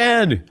have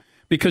said.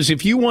 Because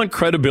if you want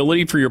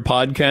credibility for your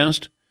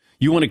podcast,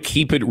 you want to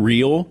keep it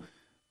real,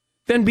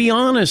 then be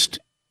honest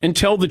and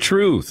tell the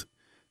truth.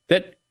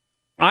 That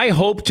I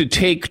hope to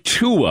take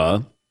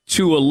Tua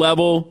to a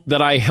level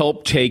that I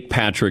helped take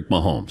Patrick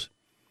Mahomes.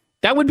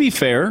 That would be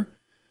fair.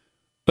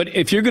 But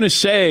if you're going to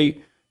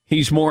say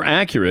he's more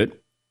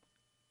accurate,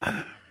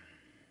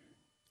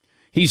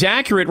 he's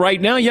accurate right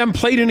now. You haven't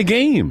played in a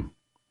game.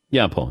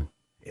 Yeah, Paul.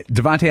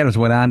 Davante Adams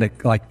went on to,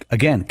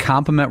 again,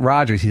 compliment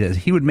Rodgers. He says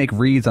he would make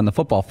reads on the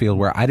football field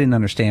where I didn't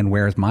understand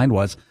where his mind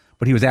was,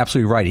 but he was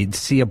absolutely right. He'd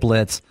see a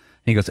blitz.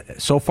 He goes,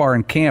 so far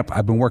in camp,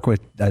 I've been working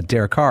with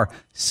Derek Carr,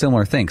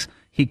 similar things.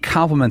 He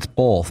compliments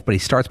both, but he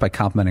starts by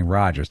complimenting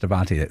Rodgers.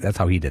 Davante, that's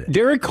how he did it.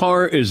 Derek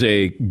Carr is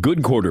a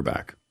good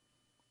quarterback,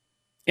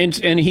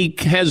 and he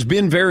has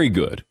been very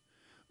good,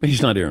 but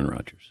he's not Aaron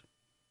Rodgers.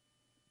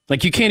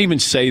 Like, you can't even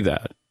say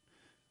that.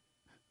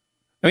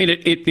 I mean,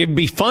 it'd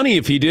be funny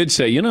if he did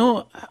say,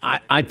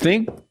 I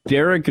think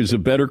Derek is a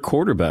better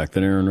quarterback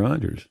than Aaron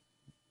Rodgers.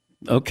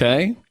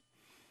 Okay.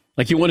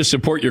 Like, you want to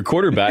support your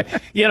quarterback.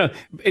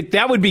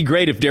 That would be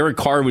great if Derek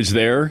Carr was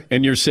there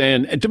and you're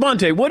saying,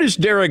 Devontae, what does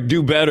Derek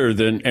do better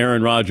than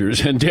Aaron Rodgers?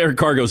 And Derek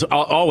Carr goes,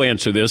 I'll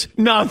answer this.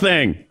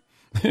 Nothing.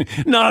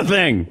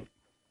 Nothing.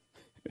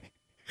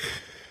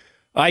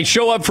 I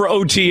show up for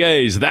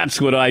OTAs.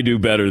 That's what I do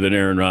better than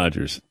Aaron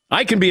Rodgers.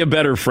 I can be a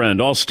better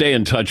friend. I'll stay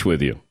in touch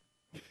with you.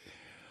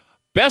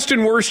 Best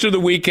and worst of the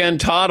weekend.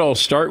 Todd, I'll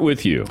start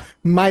with you.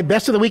 My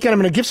best of the weekend, I'm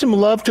going to give some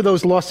love to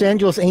those Los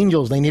Angeles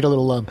Angels. They need a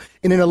little love.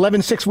 In an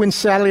 11-6 win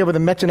Saturday over the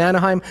Mets in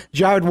Anaheim,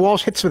 Jared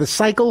Walsh hits for the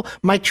cycle.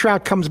 Mike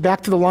Trout comes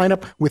back to the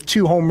lineup with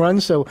 2 home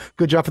runs, so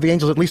good job for the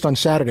Angels, at least on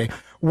Saturday.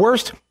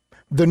 Worst,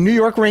 the New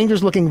York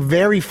Rangers looking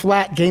very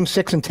flat. Game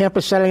 6 in Tampa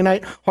Saturday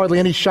night. Hardly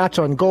any shots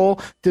on goal.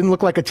 Didn't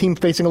look like a team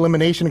facing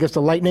elimination against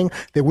the Lightning.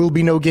 There will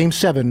be no Game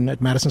 7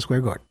 at Madison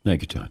Square Garden.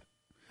 Thank you, Todd.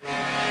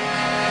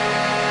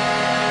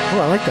 Oh,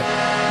 I like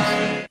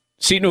that.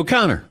 Seton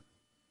O'Connor.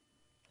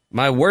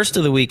 My worst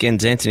of the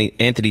weekend's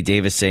Anthony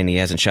Davis saying he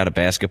hasn't shot a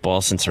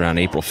basketball since around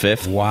April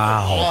 5th.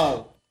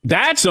 Wow.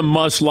 That's a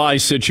must-lie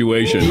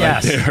situation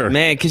right there.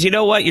 Man, because you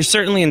know what? You're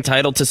certainly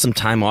entitled to some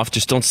time off.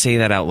 Just don't say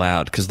that out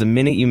loud, because the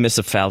minute you miss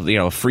a foul,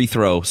 a free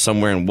throw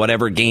somewhere in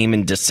whatever game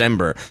in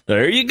December,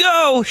 there you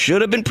go.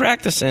 Should have been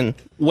practicing.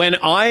 When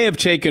I have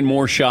taken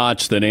more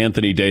shots than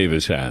Anthony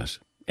Davis has,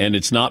 and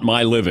it's not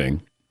my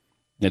living,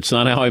 it's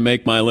not how I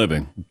make my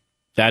living,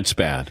 that's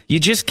bad. You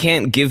just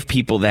can't give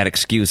people that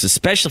excuse,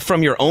 especially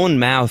from your own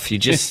mouth. You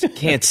just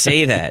can't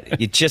say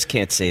that. You just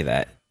can't say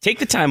that. Take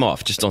the time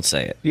off. Just don't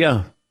say it.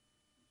 Yeah.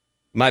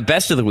 My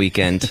best of the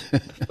weekend,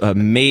 a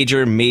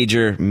major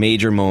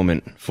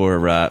moment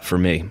for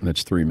me.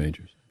 That's 3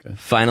 majors. Okay.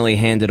 Finally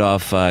handed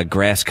off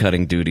grass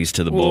cutting duties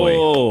to the boy.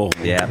 Whoa.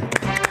 Yeah.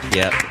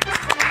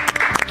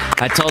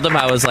 I told him,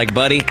 I was like,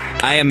 buddy,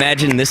 I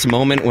imagine this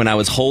moment when I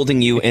was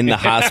holding you in the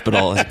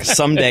hospital.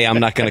 Someday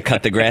I'm not going to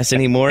cut the grass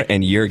anymore,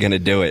 and you're going to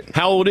do it.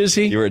 How old is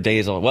he? You were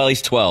days old. Well,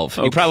 he's 12.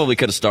 Okay. He probably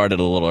could have started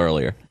a little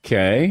earlier.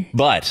 Okay.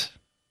 But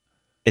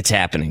it's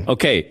happening.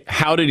 Okay.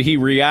 How did he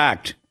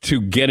react to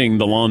getting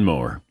the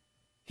lawnmower?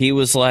 He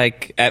was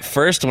like, at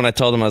first when I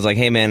told him, I was like,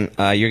 hey, man,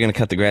 you're going to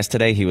cut the grass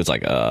today? He was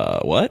like,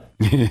 what?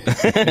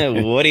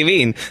 What do you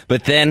mean?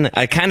 But then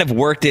I kind of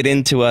worked it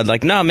into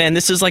no, man,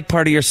 this is like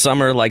part of your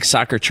summer, like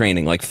soccer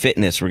training, like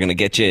fitness. We're going to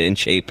get you in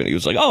shape. And he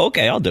was like, oh,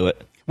 okay, I'll do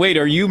it. Wait,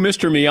 are you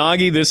Mr.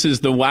 Miyagi? This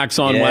is the wax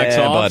on, wax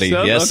off buddy.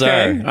 stuff? Yes,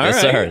 okay. sir. All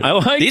yes, right. sir. I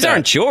like These that.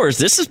 aren't chores.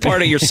 This is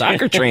part of your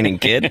soccer training,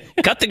 kid.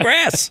 Cut the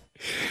grass.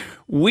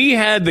 We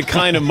had the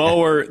kind of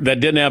mower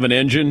that didn't have an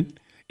engine.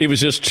 It was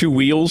just 2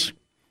 wheels.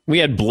 We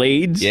had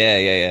blades.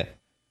 Yeah.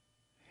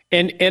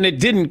 And it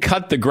didn't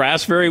cut the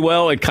grass very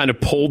well. It kind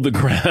of pulled the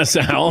grass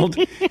out.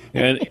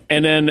 and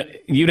then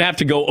you'd have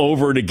to go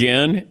over it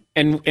again.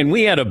 And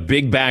we had a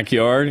big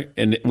backyard,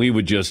 and we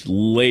would just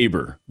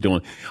labor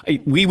doing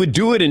it. We would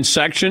do it in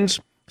sections.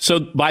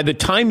 So by the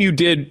time you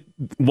did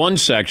one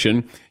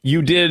section,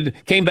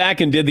 came back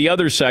and did the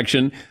other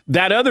section.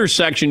 That other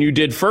section you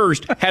did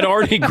first had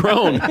already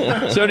grown.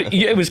 So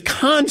it was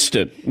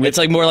constant. It's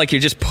like more like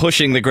you're just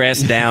pushing the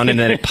grass down and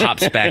then it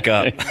pops back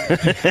up.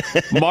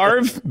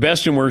 Marv,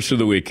 best and worst of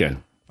the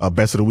weekend.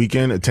 Best of the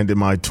weekend, attended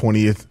my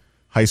 20th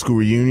high school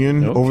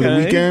reunion over the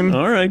weekend.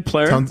 All right,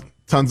 player.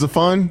 Tons of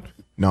fun.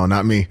 No,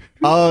 not me.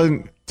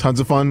 Tons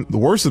of fun. The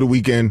worst of the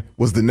weekend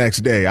was the next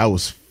day. I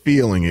was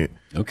feeling it.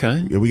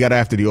 Okay. Yeah, we got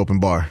after the open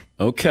bar.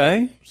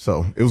 Okay.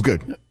 So it was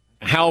good.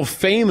 How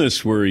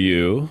famous were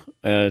you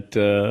at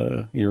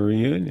your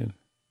reunion?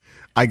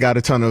 I got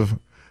a ton of,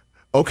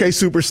 okay,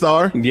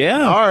 superstar.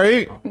 Yeah. All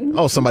right.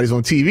 Oh, somebody's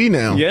on TV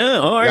now. Yeah.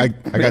 All right.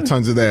 I got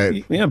tons of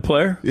that. Yeah,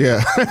 player.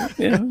 Yeah.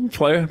 Yeah,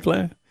 player.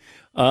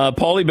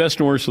 Paulie, best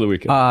and worst of the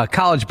weekend.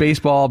 College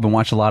baseball. Been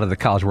watching a lot of the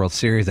College World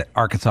Series at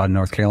Arkansas and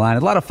North Carolina.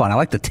 A lot of fun. I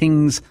like the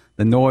tings,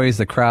 the noise,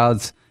 the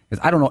crowds.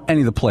 I don't know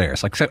any of the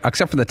players,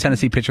 except for the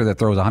Tennessee pitcher that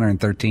throws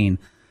 113.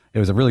 It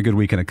was a really good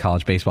weekend of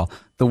college baseball.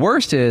 The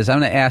worst is, I'm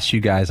going to ask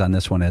you guys on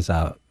this one as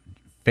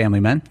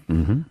family men.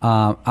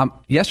 Mm-hmm.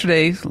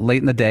 Yesterday,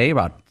 late in the day,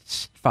 about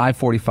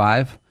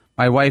 5:45,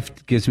 my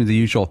wife gives me the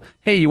usual,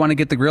 hey, you want to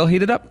get the grill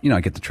heated up?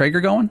 I get the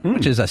Traeger going,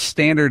 which is a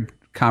standard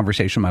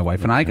conversation my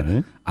wife and I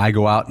can. I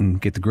go out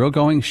and get the grill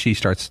going. She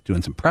starts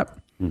doing some prep.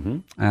 Mm-hmm.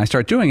 And I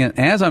start doing it.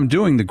 As I'm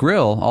doing the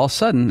grill, all of a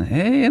sudden,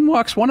 in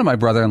walks one of my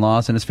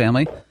brother-in-laws and his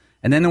family.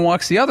 And then in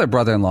walks the other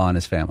brother-in-law and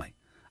his family.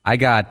 I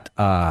got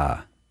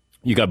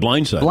you got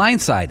blindsided.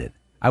 Blindsided.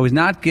 I was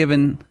not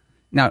given.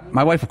 Now,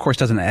 my wife, of course,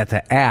 doesn't have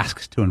to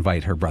ask to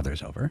invite her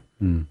brothers over,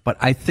 but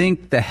I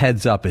think the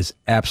heads up is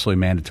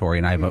absolutely mandatory,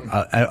 and I have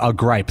a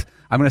gripe.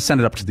 I'm going to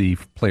send it up to the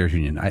Players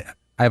Union. I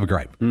have a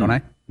gripe, don't I?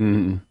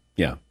 Mm-hmm.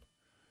 Yeah.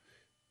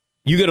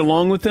 You get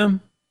along with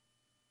them?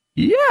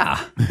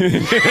 Yeah.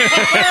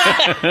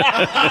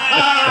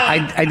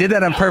 I did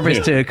that on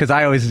purpose, too, because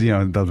I always, the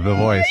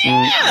voice.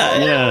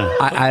 Yeah.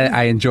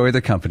 I enjoy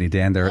their company,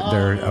 Dan.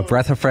 They're a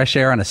breath of fresh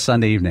air on a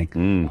Sunday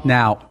evening.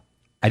 Now,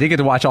 I did get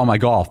to watch all my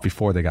golf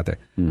before they got there.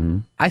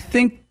 I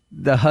think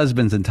the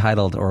husband's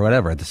entitled, or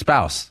whatever, the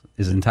spouse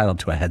is entitled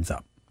to a heads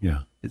up.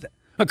 Yeah.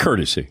 A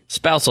courtesy.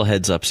 Spousal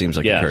heads up seems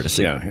like a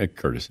courtesy. Yeah, a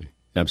courtesy.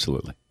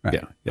 Absolutely. Right.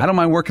 Yeah. I don't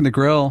mind working the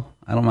grill.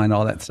 I don't mind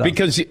all that stuff.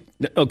 Because,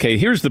 okay,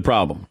 here's the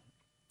problem.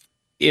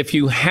 If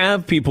you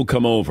have people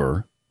come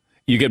over,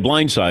 you get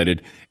blindsided,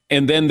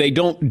 and then they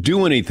don't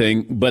do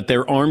anything, but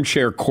they're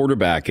armchair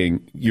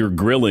quarterbacking your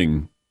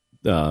grilling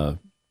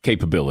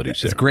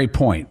capabilities. It's a great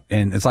point.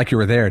 And it's like you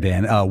were there,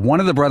 Dan. One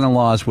of the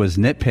brother-in-laws was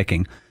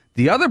nitpicking.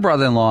 The other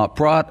brother-in-law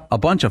brought a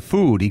bunch of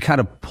food. He kind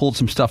of pulled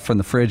some stuff from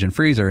the fridge and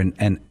freezer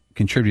and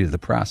contributed to the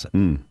process.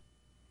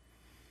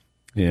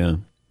 Yeah.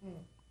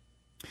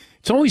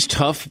 It's always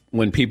tough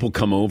when people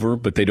come over,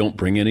 but they don't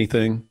bring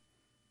anything.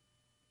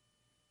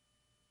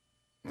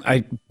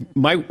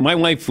 My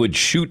wife would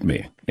shoot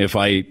me if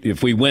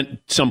we went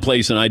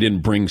someplace and I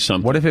didn't bring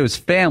something. What if it was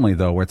family,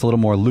 though, where it's a little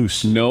more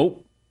loose?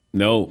 No,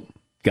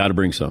 got to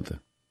bring something.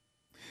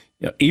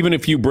 Yeah, even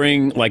if you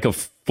bring like a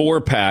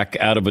 4-pack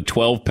out of a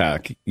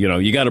 12-pack,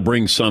 you got to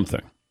bring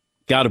something.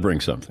 Got to bring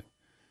something.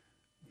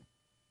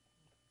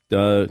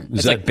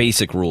 It's like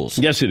basic rules.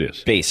 Yes, it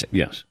is. Basic.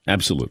 Yes,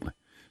 absolutely.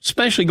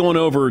 Especially going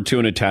over to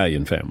an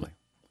Italian family.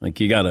 Like,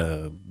 you got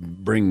to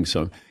bring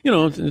some,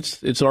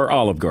 it's our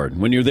Olive Garden.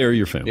 When you're there,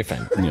 you're family. You're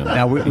family.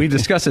 Now, we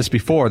discussed this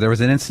before. There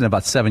was an incident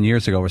about 7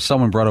 years ago where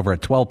someone brought over a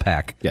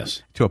 12-pack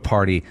to a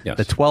party. Yes.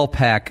 The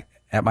 12-pack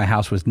at my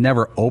house was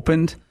never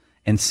opened,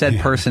 and said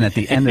person at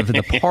the end of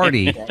the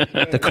party,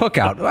 the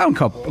cookout, I don't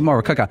call it more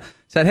of a cookout,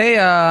 said, hey,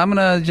 I'm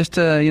going to just,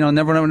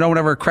 no one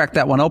ever cracked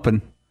that one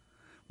open.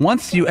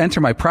 Once you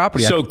enter my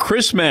property... So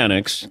Chris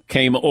Mannix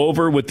came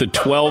over with the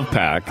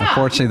 12-pack.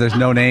 Unfortunately, there's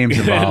no names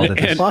involved.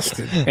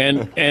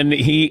 And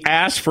he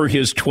asked for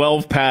his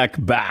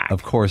 12-pack back.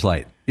 Of Coors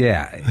Light.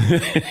 Yeah.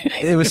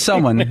 It was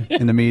someone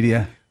in the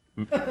media.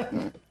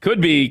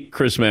 Could be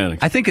Chris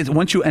Mannix. I think it's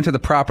once you enter the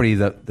property,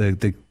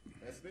 the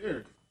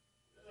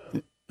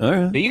all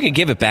right. But you can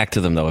give it back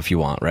to them, though, if you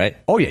want, right?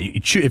 Oh, yeah,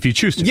 if you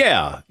choose to.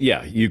 Yeah,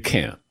 you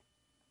can.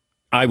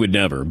 I would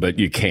never, but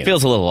you can.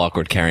 Feels a little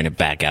awkward carrying it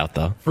back out,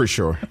 though. For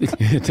sure.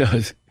 It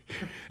does.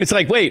 It's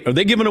like, wait, are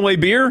they giving away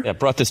beer? Yeah,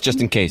 brought this just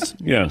in case.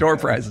 Yeah. Door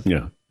prizes.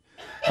 Yeah.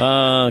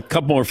 A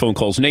couple more phone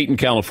calls. Nate in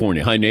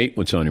California. Hi, Nate.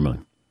 What's on your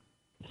mind?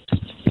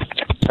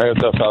 Hey,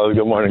 what's up, fellas?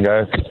 Good morning,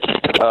 guys.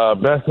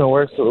 Best and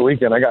worst of the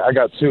weekend. I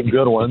got two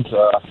good ones.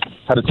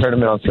 Had a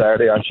tournament on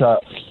Saturday. I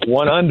shot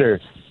one under.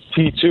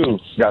 T2,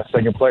 got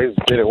second place,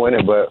 didn't win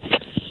it, but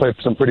played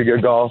some pretty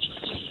good golf.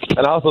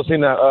 And I also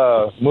seen that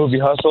movie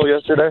Hustle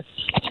yesterday.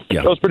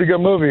 Yeah. It was a pretty good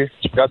movie.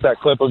 Got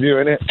that clip of you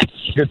in it.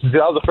 Good to see.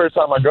 That was the first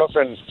time my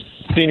girlfriend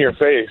seen your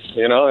face,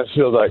 It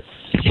feels like,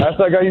 that's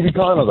that guy you be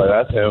calling. I was like,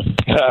 that's him.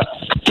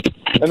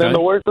 And then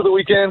the worst of the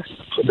weekend,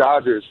 the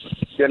Dodgers.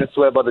 Getting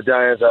swept by the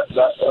Giants. That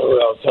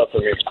was tough for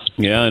me.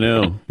 Yeah, I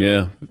know.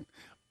 Yeah.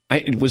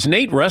 Was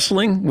Nate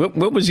wrestling?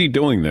 What was he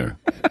doing there?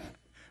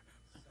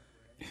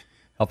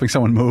 Helping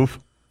someone move.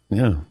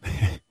 Yeah.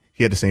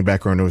 He had the same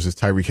background as his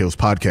Tyreek Hill's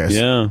podcast.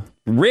 Yeah.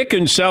 Rick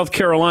in South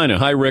Carolina.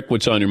 Hi, Rick.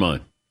 What's on your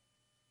mind?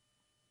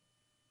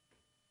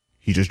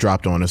 He just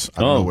dropped on us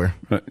out of nowhere.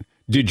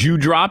 Did you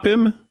drop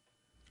him?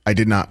 I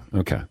did not.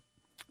 Okay.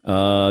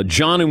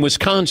 John in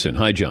Wisconsin.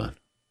 Hi, John.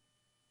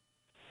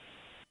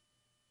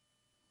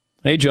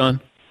 Hey,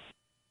 John.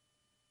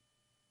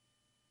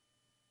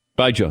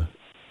 Bye, John.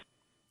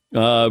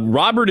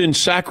 Robert in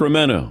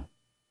Sacramento.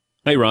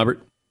 Hey,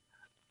 Robert.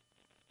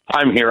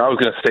 I'm here. I was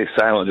going to stay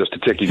silent just to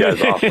tick you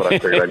guys off, but I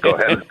figured I'd go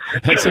ahead.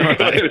 That's all right.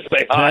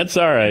 That's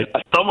all right.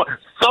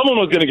 Someone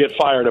was going to get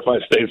fired if I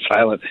stayed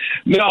silent.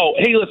 No,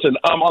 hey, listen,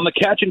 on the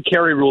catch and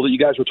carry rule that you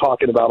guys were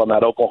talking about on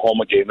that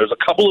Oklahoma game, there's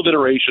a couple of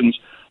iterations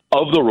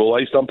of the rule. I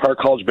used to umpire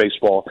college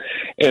baseball,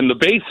 and the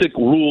basic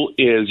rule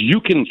is you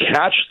can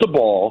catch the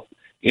ball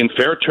in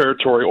fair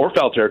territory or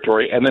foul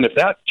territory, and then if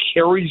that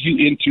carries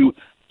you into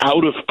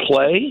out of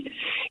play,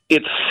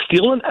 it's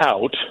still an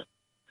out.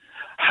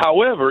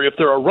 However, if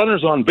there are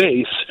runners on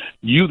base,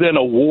 you then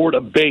award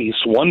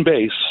one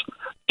base,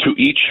 to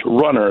each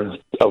runner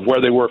of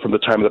where they were from the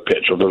time of the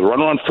pitch. So if there's a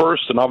runner on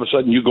first, and all of a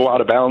sudden you go out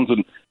of bounds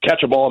and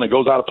catch a ball and it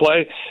goes out of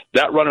play,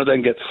 that runner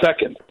then gets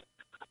second.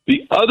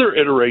 The other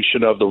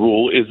iteration of the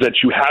rule is that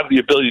you have the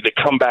ability to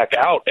come back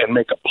out and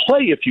make a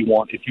play if you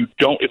want.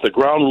 If the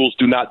ground rules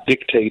do not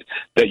dictate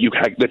that you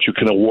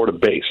can award a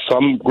base.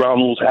 Some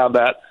ground rules have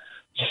that.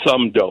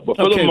 Some don't, but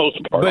for the most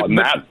part, on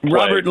that play,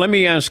 Robert, let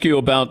me ask you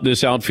about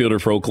this outfielder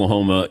for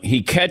Oklahoma.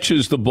 He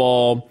catches the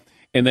ball,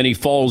 and then he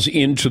falls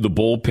into the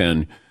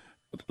bullpen.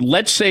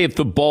 let's say if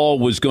the ball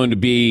was going to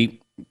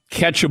be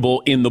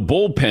catchable in the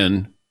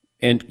bullpen,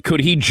 and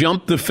could he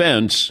jump the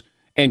fence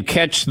and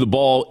catch the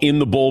ball in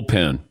the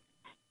bullpen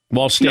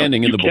while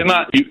standing in the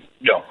bullpen?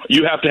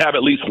 You have to have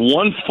at least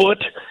 1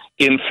 foot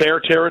in fair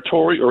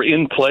territory, or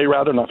in play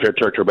rather, not fair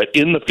territory, but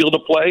in the field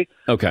of play.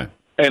 Okay.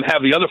 And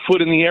have the other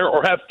foot in the air,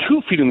 or have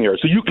 2 feet in the air.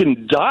 So you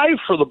can dive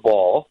for the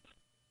ball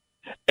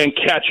and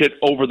catch it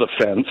over the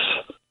fence,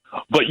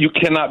 but you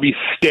cannot be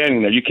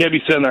standing there. You can't be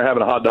sitting there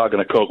having a hot dog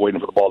and a Coke waiting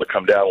for the ball to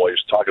come down while you're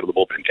talking to the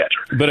bullpen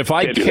catcher. But if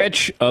I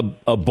catch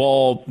a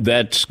ball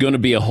that's going to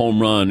be a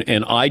home run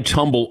and I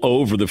tumble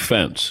over the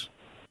fence.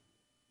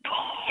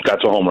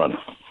 That's a home run.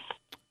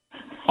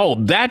 Oh,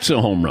 that's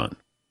a home run.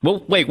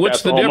 Well, wait,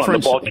 what's the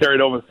difference? The ball carried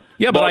over.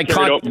 Yeah, but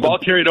ball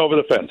carried over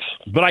the fence.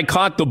 But I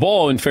caught the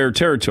ball in fair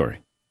territory.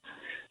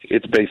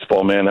 It's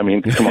baseball, man. I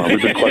mean, come on,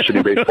 we've been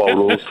questioning baseball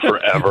rules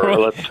forever.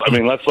 Let's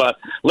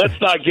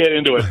not get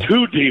into it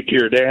too deep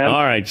here, Dan.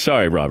 All right,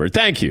 sorry, Robert.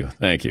 Thank you.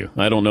 I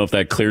don't know if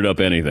that cleared up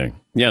anything.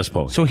 Yes,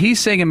 Paul. So he's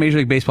saying in Major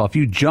League Baseball, if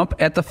you jump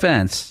at the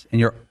fence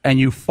and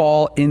you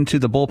fall into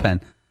the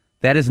bullpen,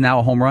 that is now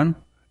a home run.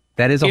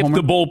 That is a home run.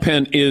 If the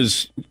bullpen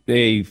is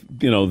the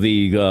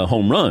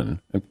home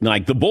run,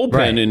 like the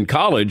bullpen in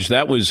college,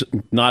 that was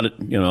not,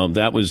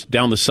 that was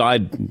down the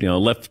side,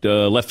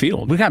 left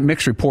field. We got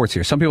mixed reports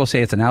here. Some people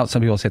say it's an out.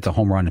 Some people say it's a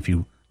home run if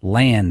you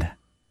land.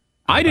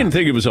 I didn't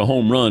think it was a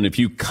home run if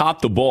you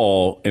caught the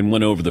ball and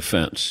went over the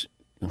fence,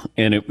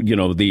 and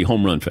the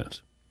home run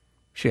fence.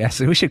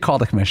 We should call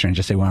the commissioner and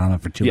just say we're on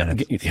it for 2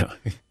 minutes. Yeah.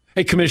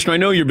 Hey, commissioner, I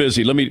know you're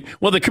busy.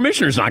 Well, the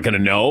commissioner's not going to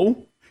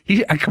know.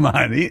 Come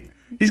on.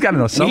 He's got to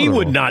know something. He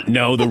would not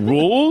know the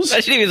rules.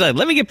 He was like,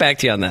 let me get back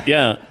to you on that.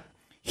 Yeah.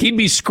 He'd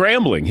be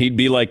scrambling. He'd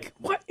be like,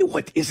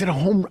 what? Is it a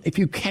home run? If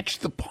you catch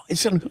the ball,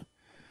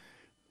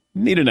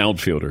 need an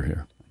outfielder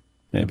here.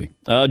 Maybe.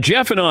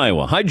 Jeff in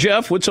Iowa. Hi,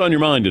 Jeff. What's on your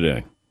mind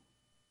today?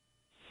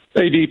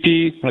 Hey,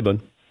 DP. Hi, bud.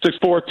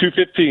 6'4",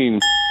 215.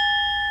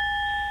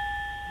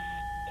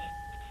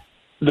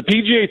 The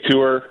PGA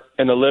Tour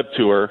and the LIV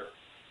Tour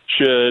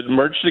should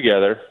merge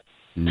together,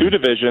 2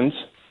 divisions.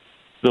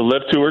 The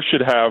LIV Tour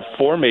should have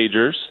 4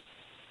 majors,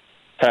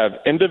 have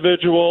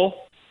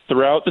individual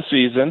throughout the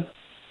season,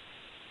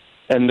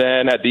 and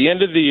then at the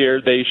end of the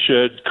year, they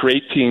should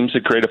create teams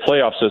and create a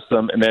playoff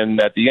system, and then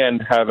at the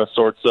end have a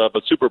sorts of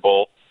a Super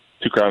Bowl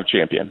to crown a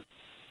champion.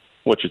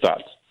 What's your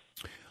thoughts?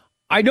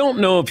 I don't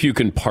know if you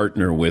can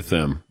partner with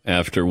them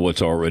after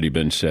what's already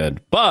been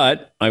said,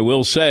 but I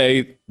will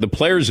say the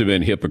players have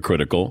been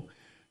hypocritical.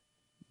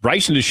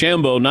 Bryson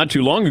DeChambeau not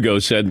too long ago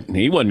said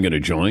he wasn't going to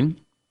join.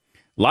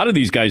 A lot of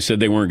these guys said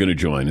they weren't going to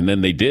join, and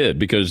then they did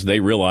because they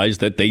realized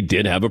that they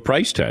did have a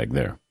price tag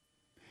there.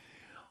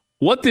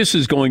 What this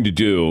is going to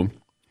do,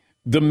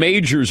 the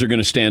majors are going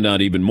to stand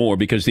out even more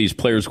because these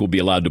players will be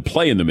allowed to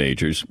play in the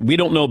majors. We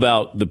don't know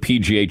about the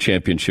PGA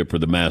Championship or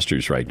the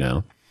Masters right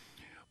now,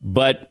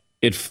 but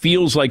it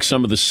feels like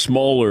some of the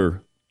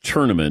smaller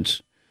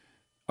tournaments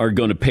are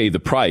going to pay the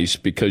price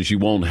because you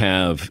won't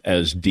have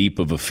as deep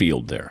of a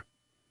field there,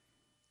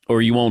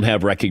 or you won't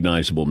have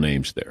recognizable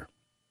names there.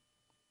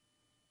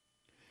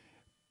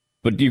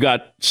 But you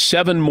got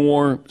 7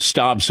 more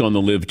stops on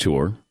the LIV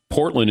Tour.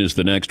 Portland is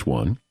the next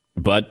one.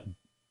 But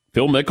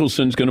Phil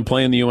Mickelson's going to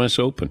play in the U.S.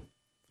 Open.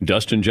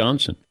 Dustin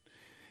Johnson.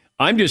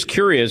 I'm just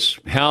curious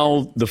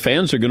how the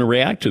fans are going to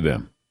react to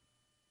them.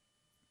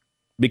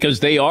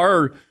 Because they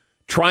are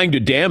trying to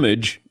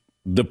damage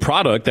the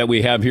product that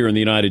we have here in the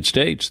United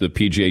States, the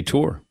PGA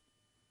Tour.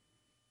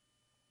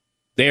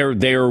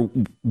 They're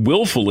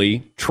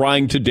willfully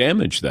trying to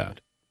damage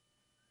that.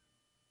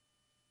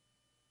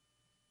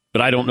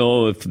 But I don't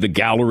know if the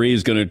gallery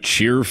is going to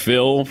cheer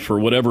Phil for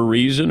whatever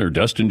reason or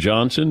Dustin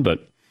Johnson.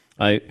 But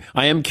I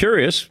am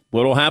curious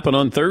what will happen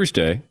on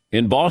Thursday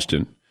in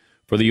Boston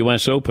for the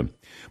U.S. Open.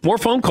 More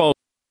phone calls.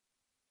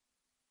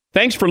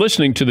 Thanks for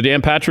listening to the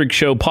Dan Patrick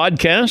Show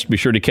podcast. Be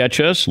sure to catch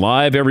us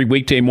live every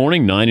weekday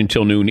morning, 9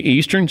 until noon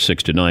Eastern,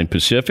 6 to 9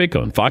 Pacific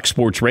on Fox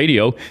Sports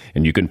Radio.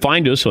 And you can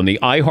find us on the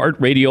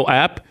iHeartRadio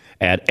app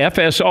at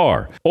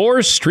FSR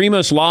or stream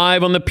us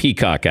live on the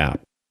Peacock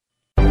app.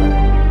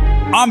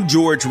 I'm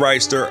George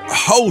Reister,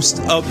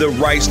 host of the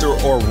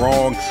Reister or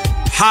Wrong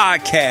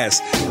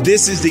podcast.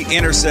 This is the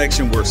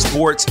intersection where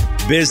sports,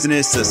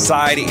 business,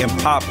 society, and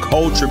pop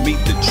culture meet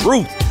the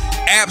truth.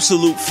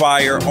 Absolute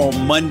fire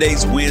on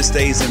Mondays,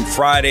 Wednesdays, and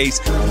Fridays.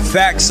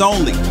 Facts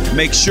only.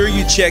 Make sure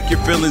you check your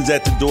feelings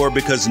at the door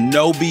because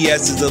no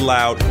BS is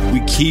allowed. We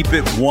keep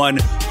it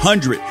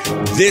 100.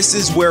 This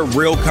is where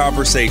real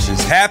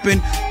conversations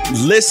happen.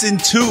 Listen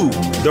to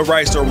the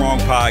Right or Wrong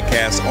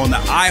podcast on the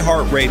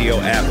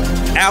iHeartRadio app,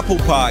 Apple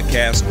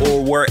Podcasts,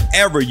 or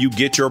wherever you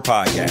get your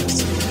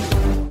podcasts.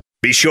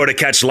 Be sure to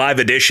catch live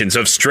editions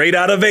of Straight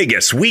Outta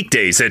Vegas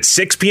weekdays at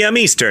 6 p.m.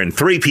 Eastern,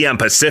 3 p.m.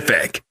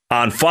 Pacific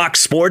on Fox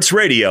Sports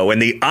Radio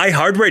and the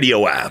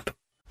iHeartRadio app.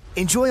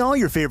 Enjoy all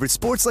your favorite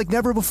sports like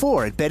never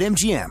before at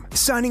BetMGM.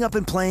 Signing up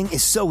and playing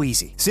is so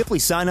easy. Simply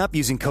sign up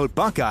using code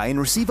Buckeye and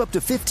receive up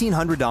to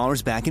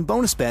 $1,500 back in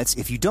bonus bets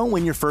if you don't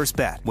win your first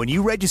bet. When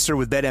you register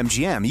with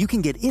BetMGM, you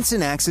can get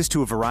instant access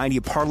to a variety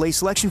of parlay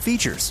selection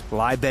features,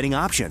 live betting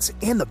options,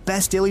 and the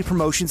best daily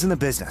promotions in the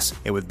business.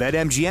 And with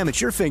BetMGM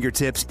at your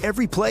fingertips,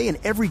 every play and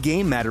every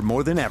game matter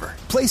more than ever.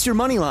 Place your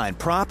moneyline,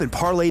 prop, and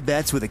parlay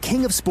bets with the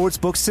king of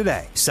sportsbooks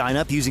today. Sign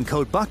up using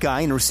code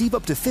Buckeye and receive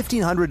up to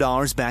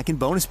 $1,500 back in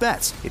bonus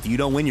bets if you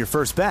don't win your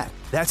first bet.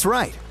 That's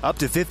right, up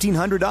to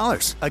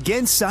 $1,500.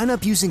 Again, sign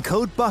up using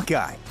code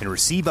Buckeye and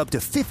receive up to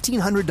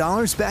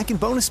 $1,500 back in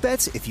bonus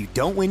bets if you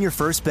don't win your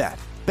first bet.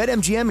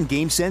 BetMGM and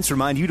GameSense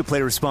remind you to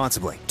play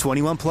responsibly.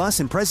 21 plus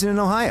and present in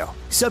Ohio.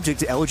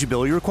 Subject to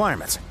eligibility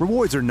requirements.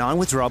 Rewards are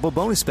non-withdrawable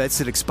bonus bets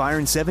that expire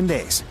in 7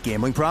 days.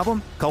 Gambling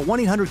problem? Call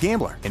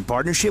 1-800-GAMBLER in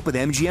partnership with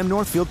MGM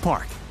Northfield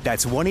Park.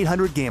 That's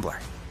 1-800-GAMBLER.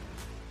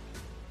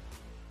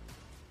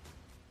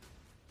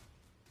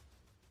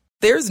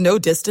 There's no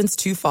distance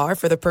too far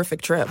for the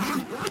perfect trip.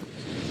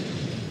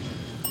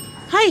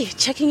 Hi,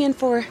 checking in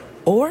for...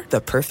 Or the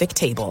perfect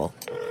table.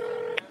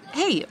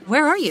 Hey,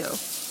 where are you?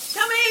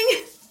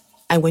 Coming!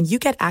 And when you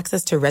get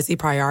access to Resi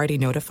Priority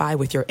Notify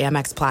with your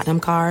Amex Platinum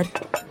card...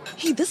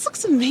 Hey, this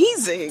looks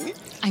amazing!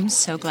 I'm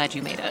so glad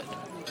you made it.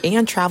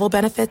 And travel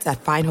benefits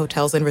at fine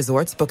hotels and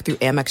resorts booked through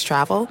Amex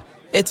Travel,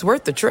 it's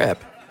worth the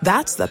trip.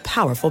 That's the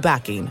powerful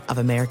backing of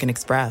American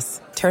Express.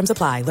 Terms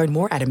apply. Learn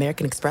more at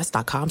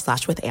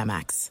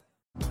americanexpress.com/withAmex.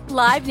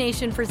 Live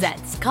Nation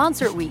presents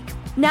Concert Week.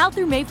 Now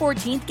through May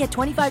 14th, get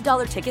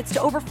 $25 tickets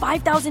to over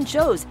 5,000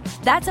 shows.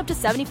 That's up to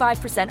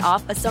 75%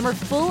 off a summer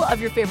full of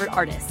your favorite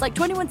artists like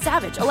 21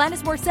 Savage,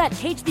 Alanis Morissette,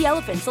 Cage the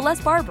Elephant,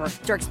 Celeste Barber,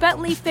 Dierks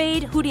Bentley,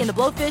 Fade, Hootie and the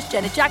Blowfish,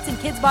 Janet Jackson,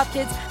 Kids Bop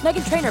Kids,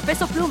 Meghan Trainor,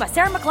 Bissell Pluma,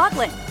 Sarah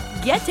McLachlan.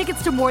 Get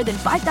tickets to more than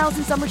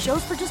 5,000 summer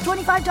shows for just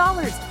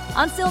 $25.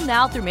 Until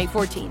now through May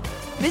 14th.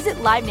 Visit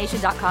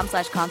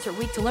LiveNation.com/Concert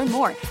Week to learn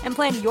more and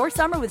plan your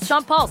summer with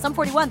Sean Paul, Sum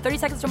 41, 30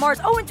 Seconds to Mars,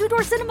 and Two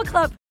Door Cinema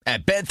Club.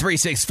 At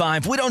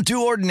Bet365, we don't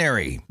do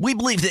ordinary. We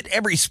believe that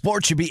every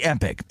sport should be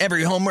epic.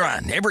 Every home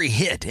run, every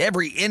hit,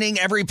 every inning,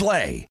 every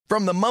play.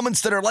 From the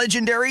moments that are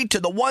legendary to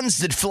the ones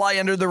that fly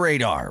under the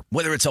radar.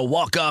 Whether it's a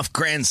walk-off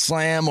grand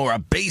slam or a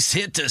base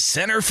hit to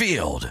center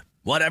field.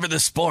 Whatever the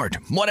sport,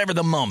 whatever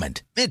the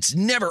moment, it's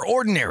never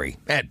ordinary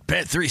at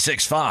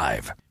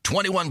Bet365.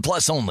 21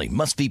 plus only.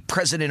 Must be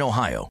present in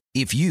Ohio.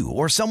 If you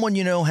or someone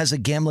you know has a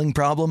gambling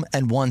problem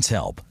and wants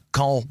help,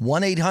 call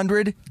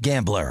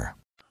 1-800-GAMBLER.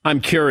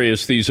 I'm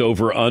curious, these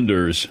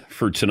over-unders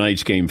for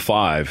tonight's Game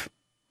 5.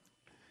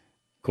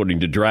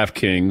 According to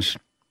DraftKings,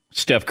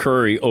 Steph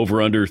Curry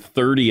over-under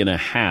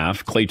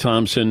 30.5, Klay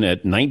Thompson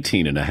at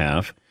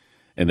 19.5,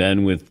 and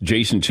then with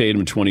Jason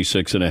Tatum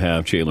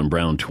 26.5, Jaylen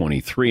Brown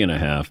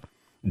 23.5.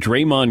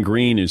 Draymond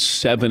Green is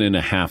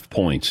 7.5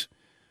 points.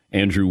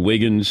 Andrew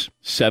Wiggins,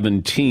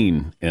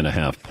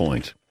 17.5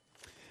 points.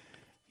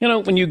 You know,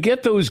 when you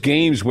get those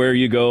games where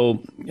you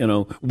go,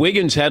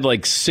 Wiggins had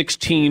like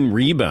 16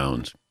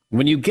 rebounds.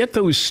 When you get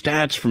those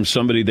stats from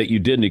somebody that you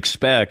didn't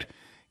expect,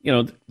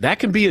 that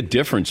can be a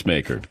difference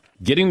maker.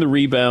 Getting the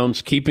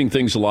rebounds, keeping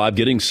things alive,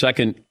 getting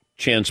second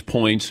chance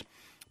points.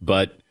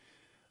 But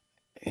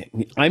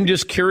I'm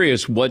just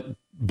curious what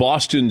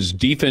Boston's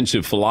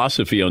defensive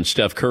philosophy on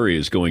Steph Curry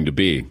is going to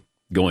be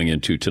going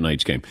into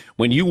tonight's game.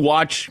 When you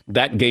watch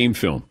that game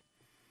film,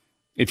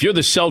 if you're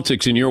the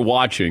Celtics and you're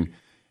watching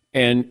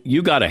and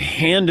you got a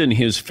hand in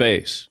his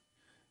face,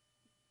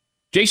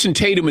 Jason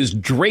Tatum is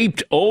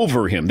draped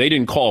over him. They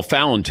didn't call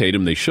foul on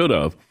Tatum. They should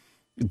have.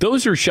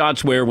 Those are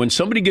shots where when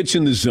somebody gets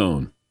in the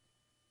zone,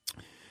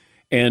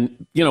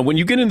 and, when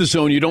you get in the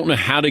zone, you don't know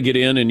how to get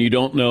in and you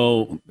don't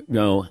know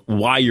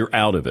why you're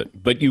out of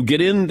it. But you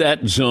get in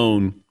that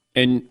zone,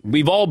 and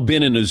we've all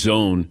been in a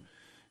zone,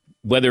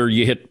 whether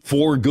you hit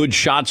 4 good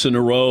shots in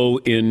a row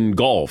in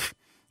golf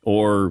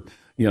or,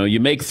 you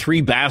make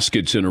 3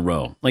 baskets in a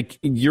row, like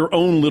your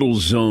own little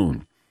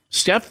zone.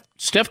 Steph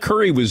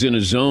Curry was in a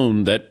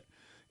zone that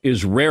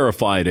is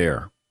rarefied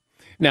air.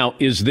 Now,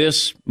 is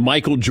this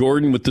Michael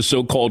Jordan with the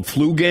so-called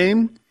flu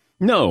game?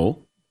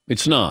 No,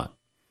 it's not.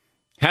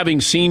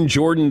 Having seen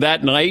Jordan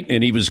that night,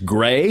 and he was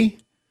gray,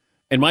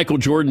 and Michael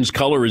Jordan's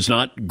color is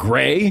not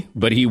gray,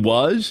 but he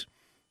was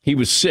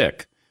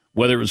sick,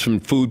 whether it was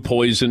from food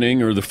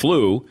poisoning or the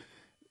flu.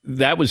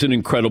 That was an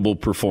incredible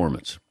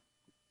performance.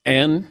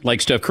 And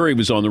like Steph Curry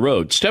was on the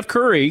road. Steph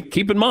Curry,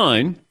 keep in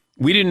mind,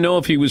 we didn't know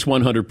if he was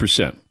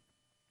 100%.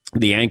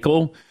 The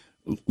ankle,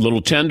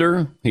 little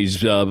tender.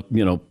 He's,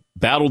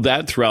 battled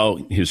that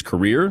throughout his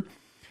career.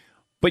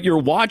 But you're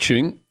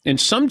watching, and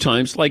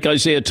sometimes, like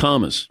Isaiah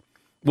Thomas,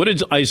 what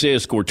did Isaiah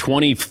score?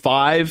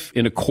 25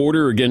 in a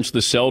quarter against the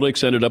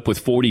Celtics, ended up with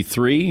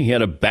 43. He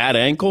had a bad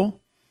ankle,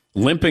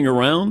 limping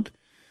around.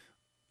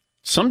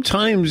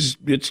 Sometimes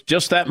it's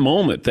just that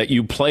moment that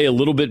you play a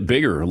little bit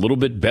bigger, a little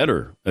bit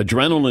better.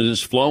 Adrenaline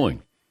is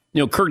flowing.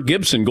 Kurt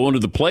Gibson going to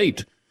the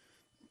plate,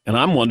 and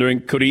I'm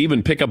wondering, could he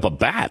even pick up a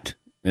bat?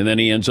 And then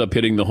he ends up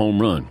hitting the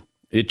home run.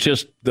 It's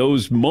just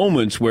those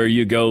moments where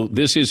you go,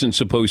 this isn't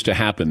supposed to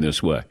happen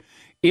this way.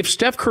 If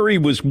Steph Curry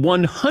was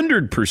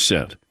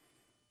 100%,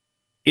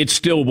 it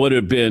still would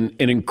have been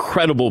an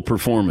incredible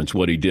performance,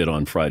 what he did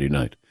on Friday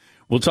night.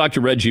 We'll talk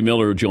to Reggie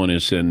Miller, who'll join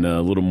us in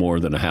a little more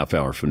than a half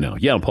hour from now.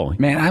 Yeah, Paulie.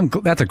 Man,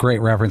 that's a great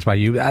reference by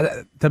you.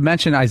 To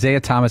mention Isaiah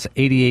Thomas,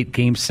 88,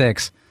 Game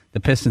 6, the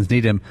Pistons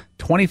need him.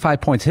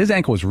 25 points. His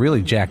ankle was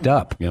really jacked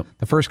up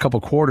the first couple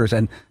quarters.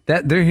 And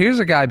here's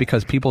a guy,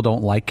 because people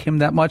don't like him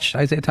that much,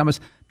 Isaiah Thomas,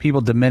 people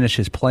diminish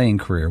his playing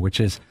career, which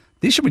is,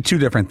 these should be two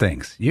different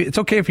things. It's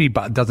okay if he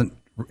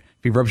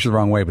rubs you the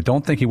wrong way, but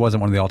don't think he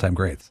wasn't one of the all-time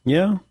greats.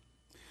 Yeah. And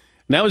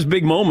that was a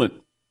big moment.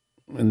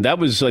 And that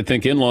was, I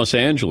think, in Los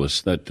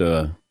Angeles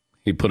that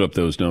he put up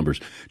those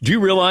numbers. Do you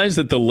realize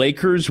that the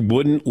Lakers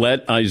wouldn't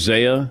let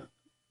Isaiah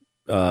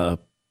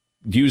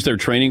use their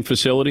training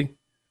facility?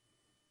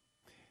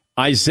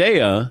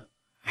 Isaiah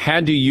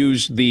had to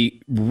use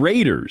the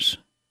Raiders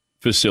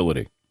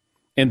facility.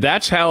 And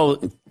that's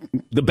how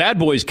the Bad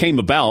Boys came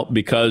about,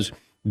 because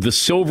the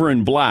silver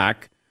and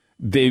black,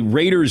 the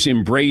Raiders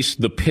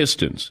embraced the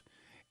Pistons.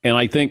 And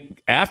I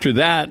think after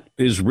that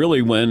is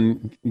really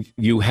when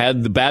you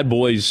had the Bad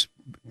Boys,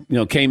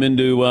 came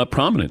into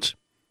prominence.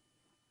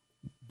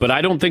 But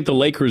I don't think the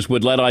Lakers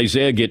would let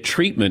Isaiah get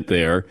treatment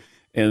there.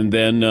 And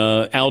then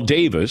Al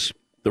Davis,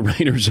 the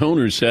Raiders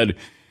owner, said,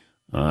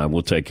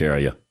 we'll take care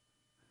of you.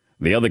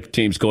 The other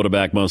team's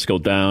quarterback must go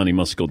down. He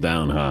must go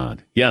down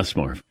hard. Yes,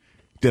 Marv.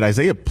 Did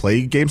Isaiah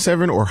play Game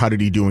 7, or how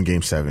did he do in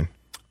Game 7?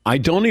 I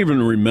don't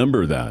even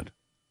remember that.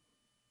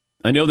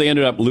 I know they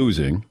ended up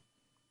losing,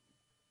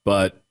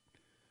 but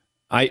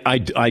I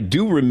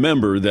do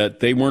remember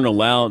that they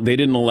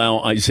didn't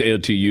allow Isaiah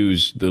to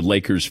use the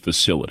Lakers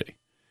facility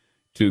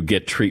to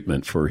get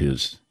treatment for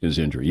his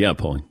injury. Yeah,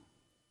 Paulie.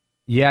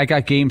 Yeah, I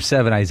got Game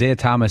 7. Isaiah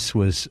Thomas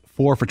was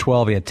 4 for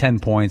 12. He had 10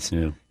 points.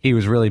 Yeah. He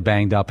was really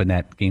banged up in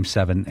that Game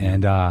 7.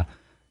 And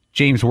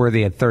James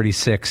Worthy had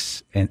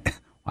 36. And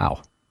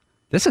wow,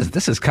 this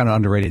is kind of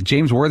underrated.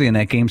 James Worthy in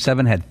that Game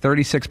 7 had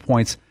 36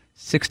 points,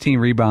 16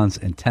 rebounds,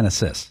 and 10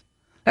 assists.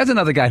 That's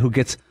another guy who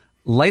gets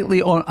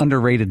lightly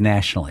underrated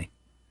nationally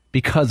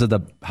because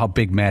of how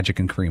big Magic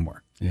and Kareem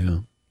were. Yeah.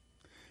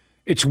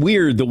 It's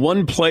weird. The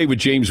one play with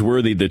James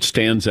Worthy that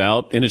stands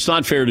out, and it's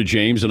not fair to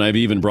James, and I've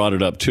even brought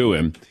it up to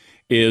him,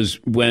 is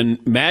when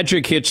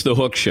Magic hits the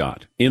hook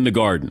shot in the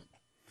Garden,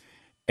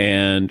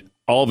 and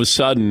all of a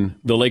sudden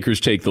the Lakers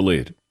take the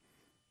lead.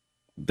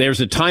 There's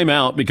a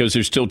timeout because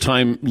there's still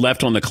time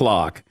left on the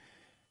clock,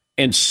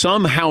 and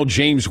somehow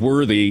James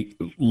Worthy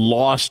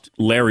lost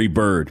Larry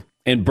Bird,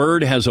 and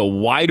Bird has a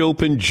wide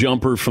open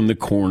jumper from the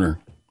corner.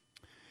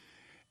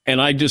 And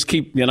I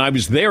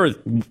was there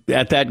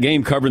at that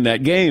game, covering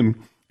that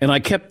game, and I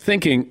kept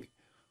thinking,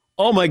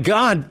 oh my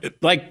God,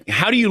 like,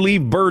 how do you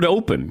leave Bird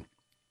open?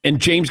 And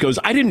James goes,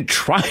 I didn't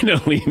try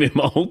to leave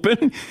him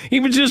open. He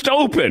was just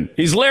open.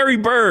 He's Larry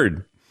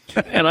Bird.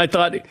 And I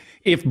thought,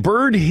 if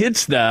Bird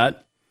hits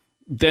that,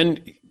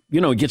 then,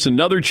 he gets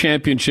another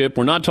championship.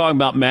 We're not talking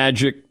about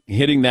Magic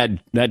hitting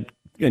that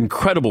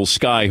incredible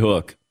sky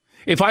hook.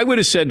 If I would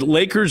have said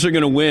Lakers are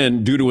going to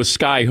win due to a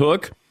sky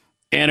hook,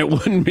 and it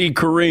wouldn't be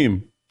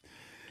Kareem.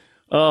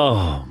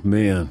 Oh,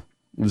 man.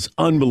 It was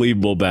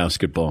unbelievable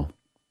basketball.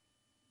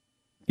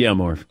 Yeah,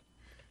 Marv.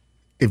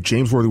 If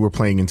James Worthy were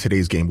playing in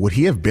today's game, would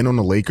he have been on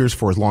the Lakers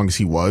for as long as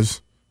he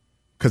was?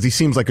 Because he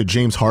seems like a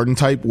James Harden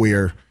type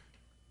where,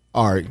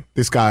 all right,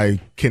 this guy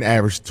can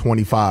average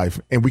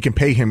 25, and we can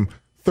pay him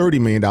 $30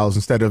 million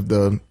instead of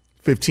the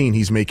 15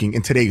 he's making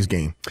in today's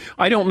game.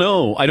 I don't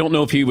know. I don't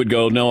know if he would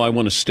go, no, I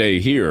want to stay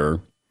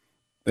here,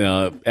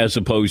 as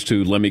opposed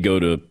to let me go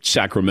to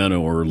Sacramento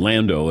or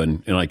Orlando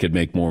and I could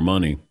make more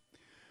money.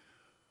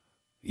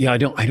 Yeah, I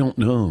don't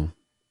know.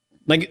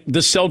 Like the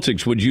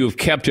Celtics, would you have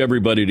kept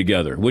everybody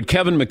together? Would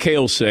Kevin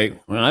McHale say,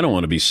 well, I don't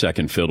want to be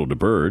second fiddle to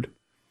Bird?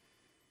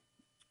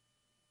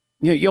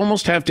 Yeah, you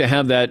almost have to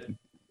have that,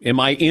 am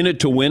I in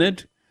it to win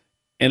it?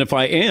 And if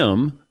I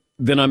am,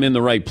 then I'm in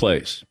the right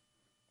place.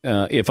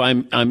 If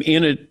I'm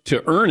in it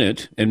to earn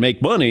it and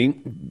make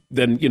money,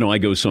 then, I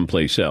go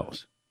someplace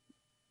else.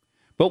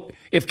 But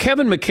if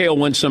Kevin McHale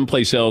went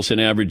someplace else and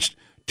averaged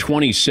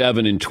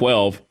 27 and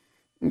 12,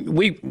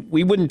 we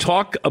wouldn't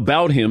talk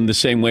about him the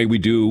same way we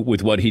do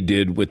with what he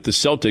did with the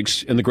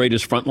Celtics and the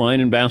greatest front line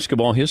in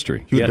basketball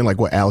history. He would have been like,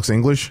 what, Alex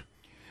English?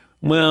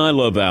 Well, I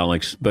love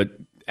Alex, but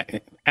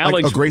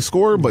Alex... Like a great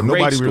scorer, but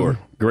nobody...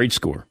 Great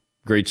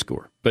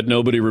score. But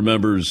nobody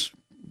remembers,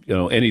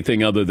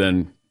 anything other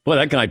than, well,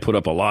 that guy put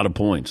up a lot of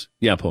points.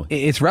 Yeah, Paul.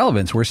 It's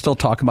relevance. We're still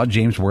talking about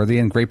James Worthy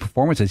and great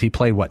performances. He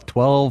played,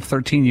 12,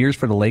 13 years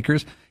for the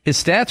Lakers?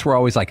 His stats were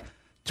always like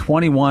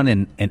 21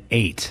 and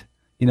 8.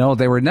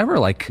 They were never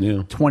like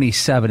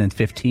 27 and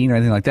 15 or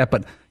anything like that.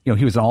 But,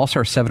 he was an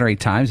all-star 7 or 8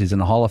 times. He's in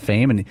the Hall of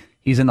Fame, and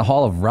he's in the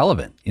Hall of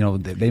Relevant.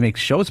 They make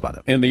shows about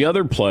him. And the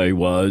other play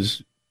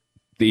was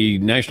the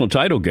national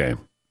title game.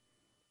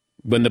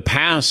 When the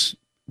pass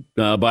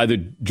by the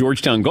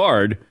Georgetown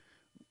guard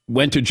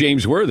went to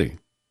James Worthy.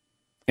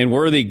 And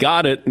Worthy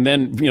got it, and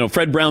then,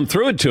 Fred Brown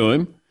threw it to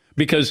him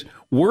because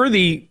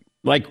Worthy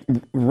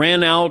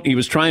ran out. He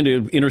was trying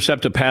to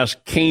intercept a pass,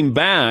 came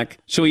back.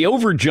 So he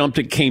overjumped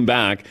it, came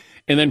back.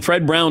 And then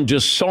Fred Brown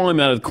just saw him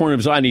out of the corner of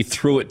his eye, and he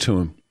threw it to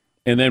him.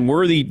 And then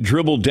Worthy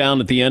dribbled down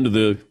at the end of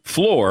the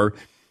floor.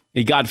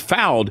 He got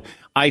fouled.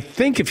 I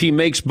think if he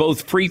makes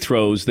both free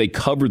throws, they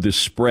cover the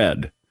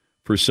spread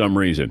for some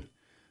reason.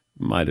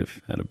 Might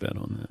have had a bet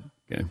on that.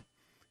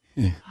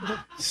 Okay.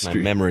 My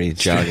memory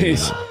jogging.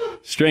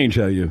 Strange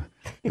how you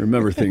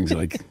remember things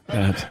like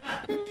that.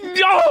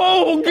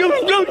 Oh,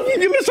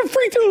 you missed a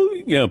free throw.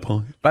 Yeah,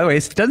 Paul. By the way,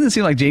 it doesn't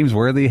seem like James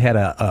Worthy had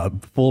a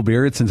full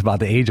beard since about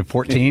the age of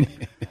 14.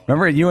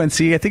 Remember at UNC?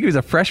 I think he was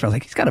a freshman. I was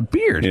like, he's got a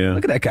beard. Yeah.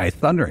 Look at that guy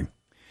thundering.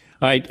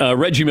 All right,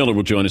 Reggie Miller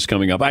will join us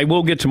coming up. I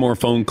will get to more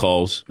phone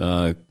calls.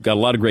 Got a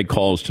lot of great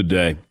calls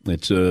today.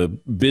 It's a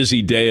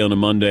busy day on a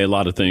Monday, a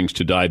lot of things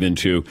to dive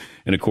into.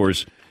 And, of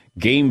course,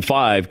 Game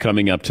 5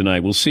 coming up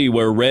tonight. We'll see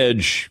where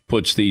Reg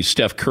puts the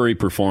Steph Curry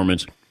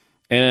performance.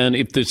 And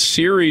if the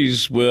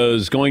series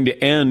was going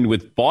to end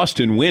with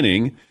Boston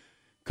winning,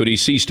 could he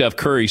see Steph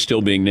Curry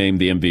still being named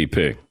the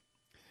MVP?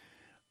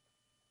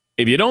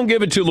 If you don't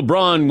give it to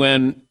LeBron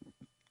when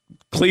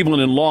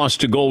Cleveland and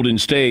lost to Golden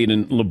State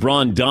and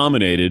LeBron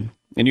dominated,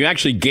 and you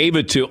actually gave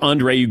it to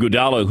Andre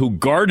Iguodala, who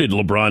guarded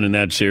LeBron in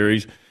that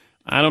series,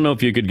 I don't know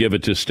if you could give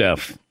it to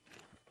Steph.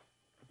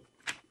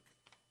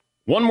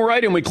 One more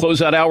item, we close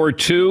out hour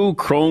 2.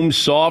 Chrome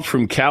Soft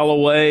from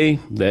Callaway.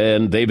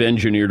 Then they've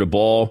engineered a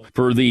ball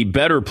for the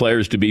better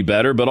players to be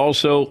better, but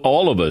also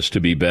all of us to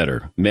be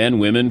better. Men,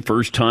 women,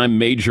 first-time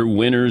major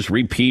winners,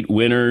 repeat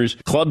winners,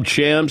 club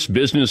champs,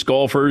 business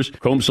golfers.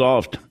 Chrome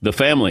Soft, the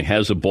family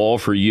has a ball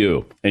for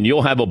you, and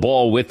you'll have a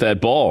ball with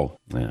that ball.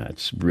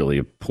 That's really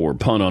a poor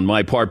pun on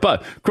my part,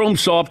 but Chrome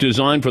Soft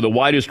designed for the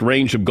widest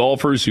range of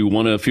golfers who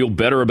want to feel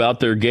better about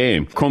their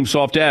game. Chrome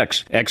Soft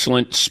X,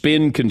 excellent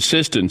spin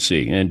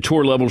consistency and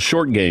tour-level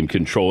short game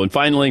control. And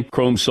finally,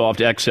 Chrome Soft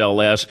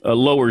XLS, a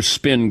lower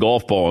spin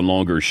golf ball and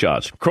longer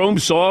shots. Chrome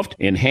Soft,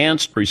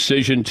 enhanced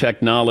precision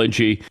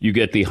technology. You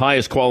get the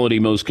highest quality,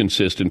 most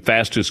consistent,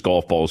 fastest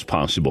golf balls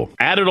possible.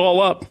 Add it all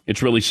up.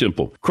 It's really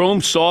simple. Chrome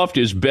Soft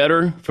is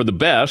better for the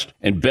best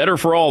and better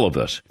for all of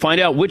us.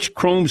 Find out which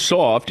Chrome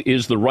Soft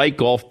is the right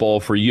golf ball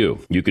for you.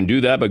 You can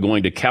do that by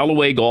going to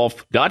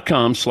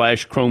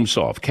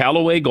CallawayGolf.com/ChromeSoft.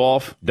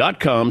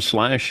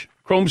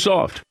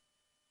 CallawayGolf.com/ChromeSoft.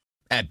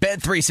 At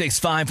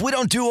Bet365, we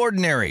don't do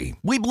ordinary.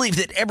 We believe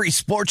that every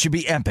sport should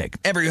be epic.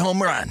 Every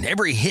home run,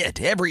 every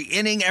hit, every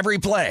inning, every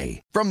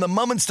play. From the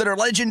moments that are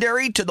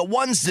legendary to the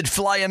ones that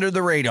fly under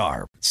the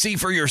radar. See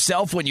for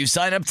yourself when you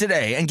sign up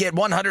today and get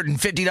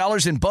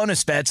 $150 in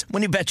bonus bets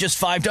when you bet just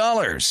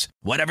 $5.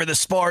 Whatever the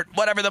sport,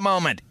 whatever the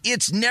moment,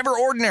 it's never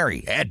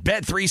ordinary at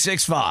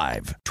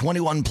Bet365.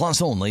 21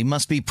 plus only.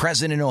 Must be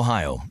present in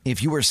Ohio.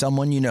 If you or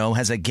someone you know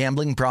has a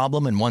gambling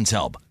problem and wants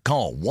help,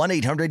 call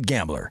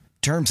 1-800-GAMBLER.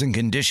 Terms and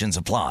conditions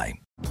apply.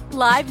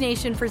 Live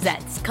Nation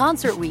presents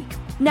Concert Week.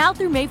 Now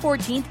through May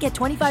 14th, get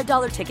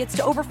 $25 tickets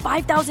to over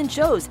 5,000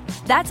 shows.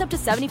 That's up to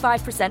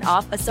 75%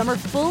 off a summer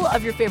full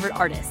of your favorite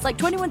artists like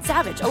 21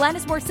 Savage,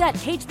 Alanis Morissette,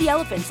 Cage the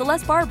Elephant,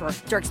 Celeste Barber,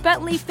 Dierks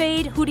Bentley,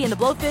 Fade, Hootie and the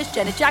Blowfish,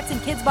 Janet Jackson,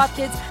 Kids Bop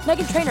Kids,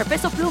 Meghan Trainor,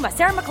 Peso Pluma,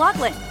 Sarah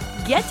McLachlan.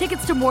 Get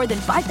tickets to more than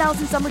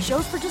 5,000 summer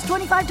shows for just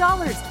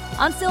 $25.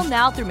 On sale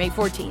now through May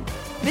 14th.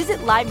 Visit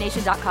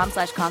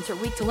LiveNation.com/Concert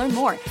Week to learn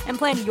more and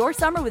plan your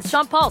summer with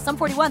Sean Paul, Sum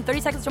 41,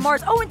 30 Seconds to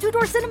Mars, and Two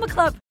Door Cinema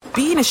Club.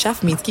 Being a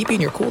chef means keeping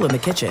your cool in the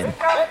kitchen.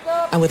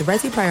 And with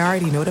Resi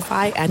Priority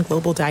Notify and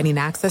Global Dining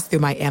Access through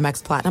my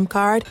Amex Platinum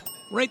card,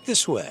 right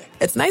this way.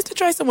 It's nice to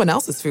try someone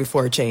else's food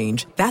for a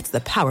change. That's the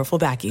powerful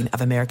backing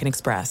of American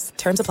Express.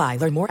 Terms apply.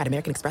 Learn more at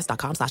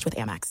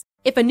americanexpress.com/withAmex.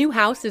 If a new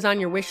house is on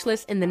your wish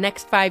list in the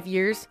next 5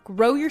 years,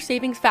 grow your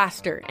savings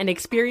faster and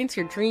experience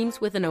your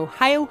dreams with an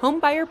Ohio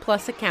Homebuyer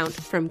Plus account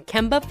from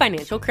Kemba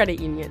Financial Credit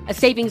Union. A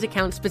savings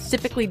account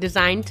specifically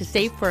designed to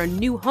save for a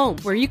new home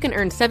where you can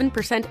earn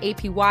 7%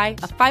 APY,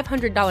 a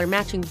 $500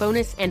 matching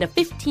bonus, and a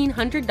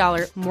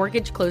 $1,500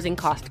 mortgage closing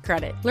cost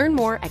credit. Learn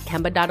more at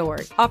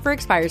Kemba.org. Offer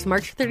expires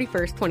March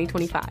 31st,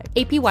 2025.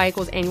 APY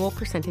equals annual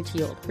percentage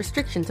yield.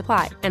 Restrictions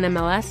apply.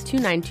 NMLS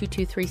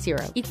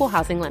 292230. Equal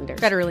housing lender.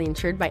 Federally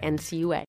insured by NCUA.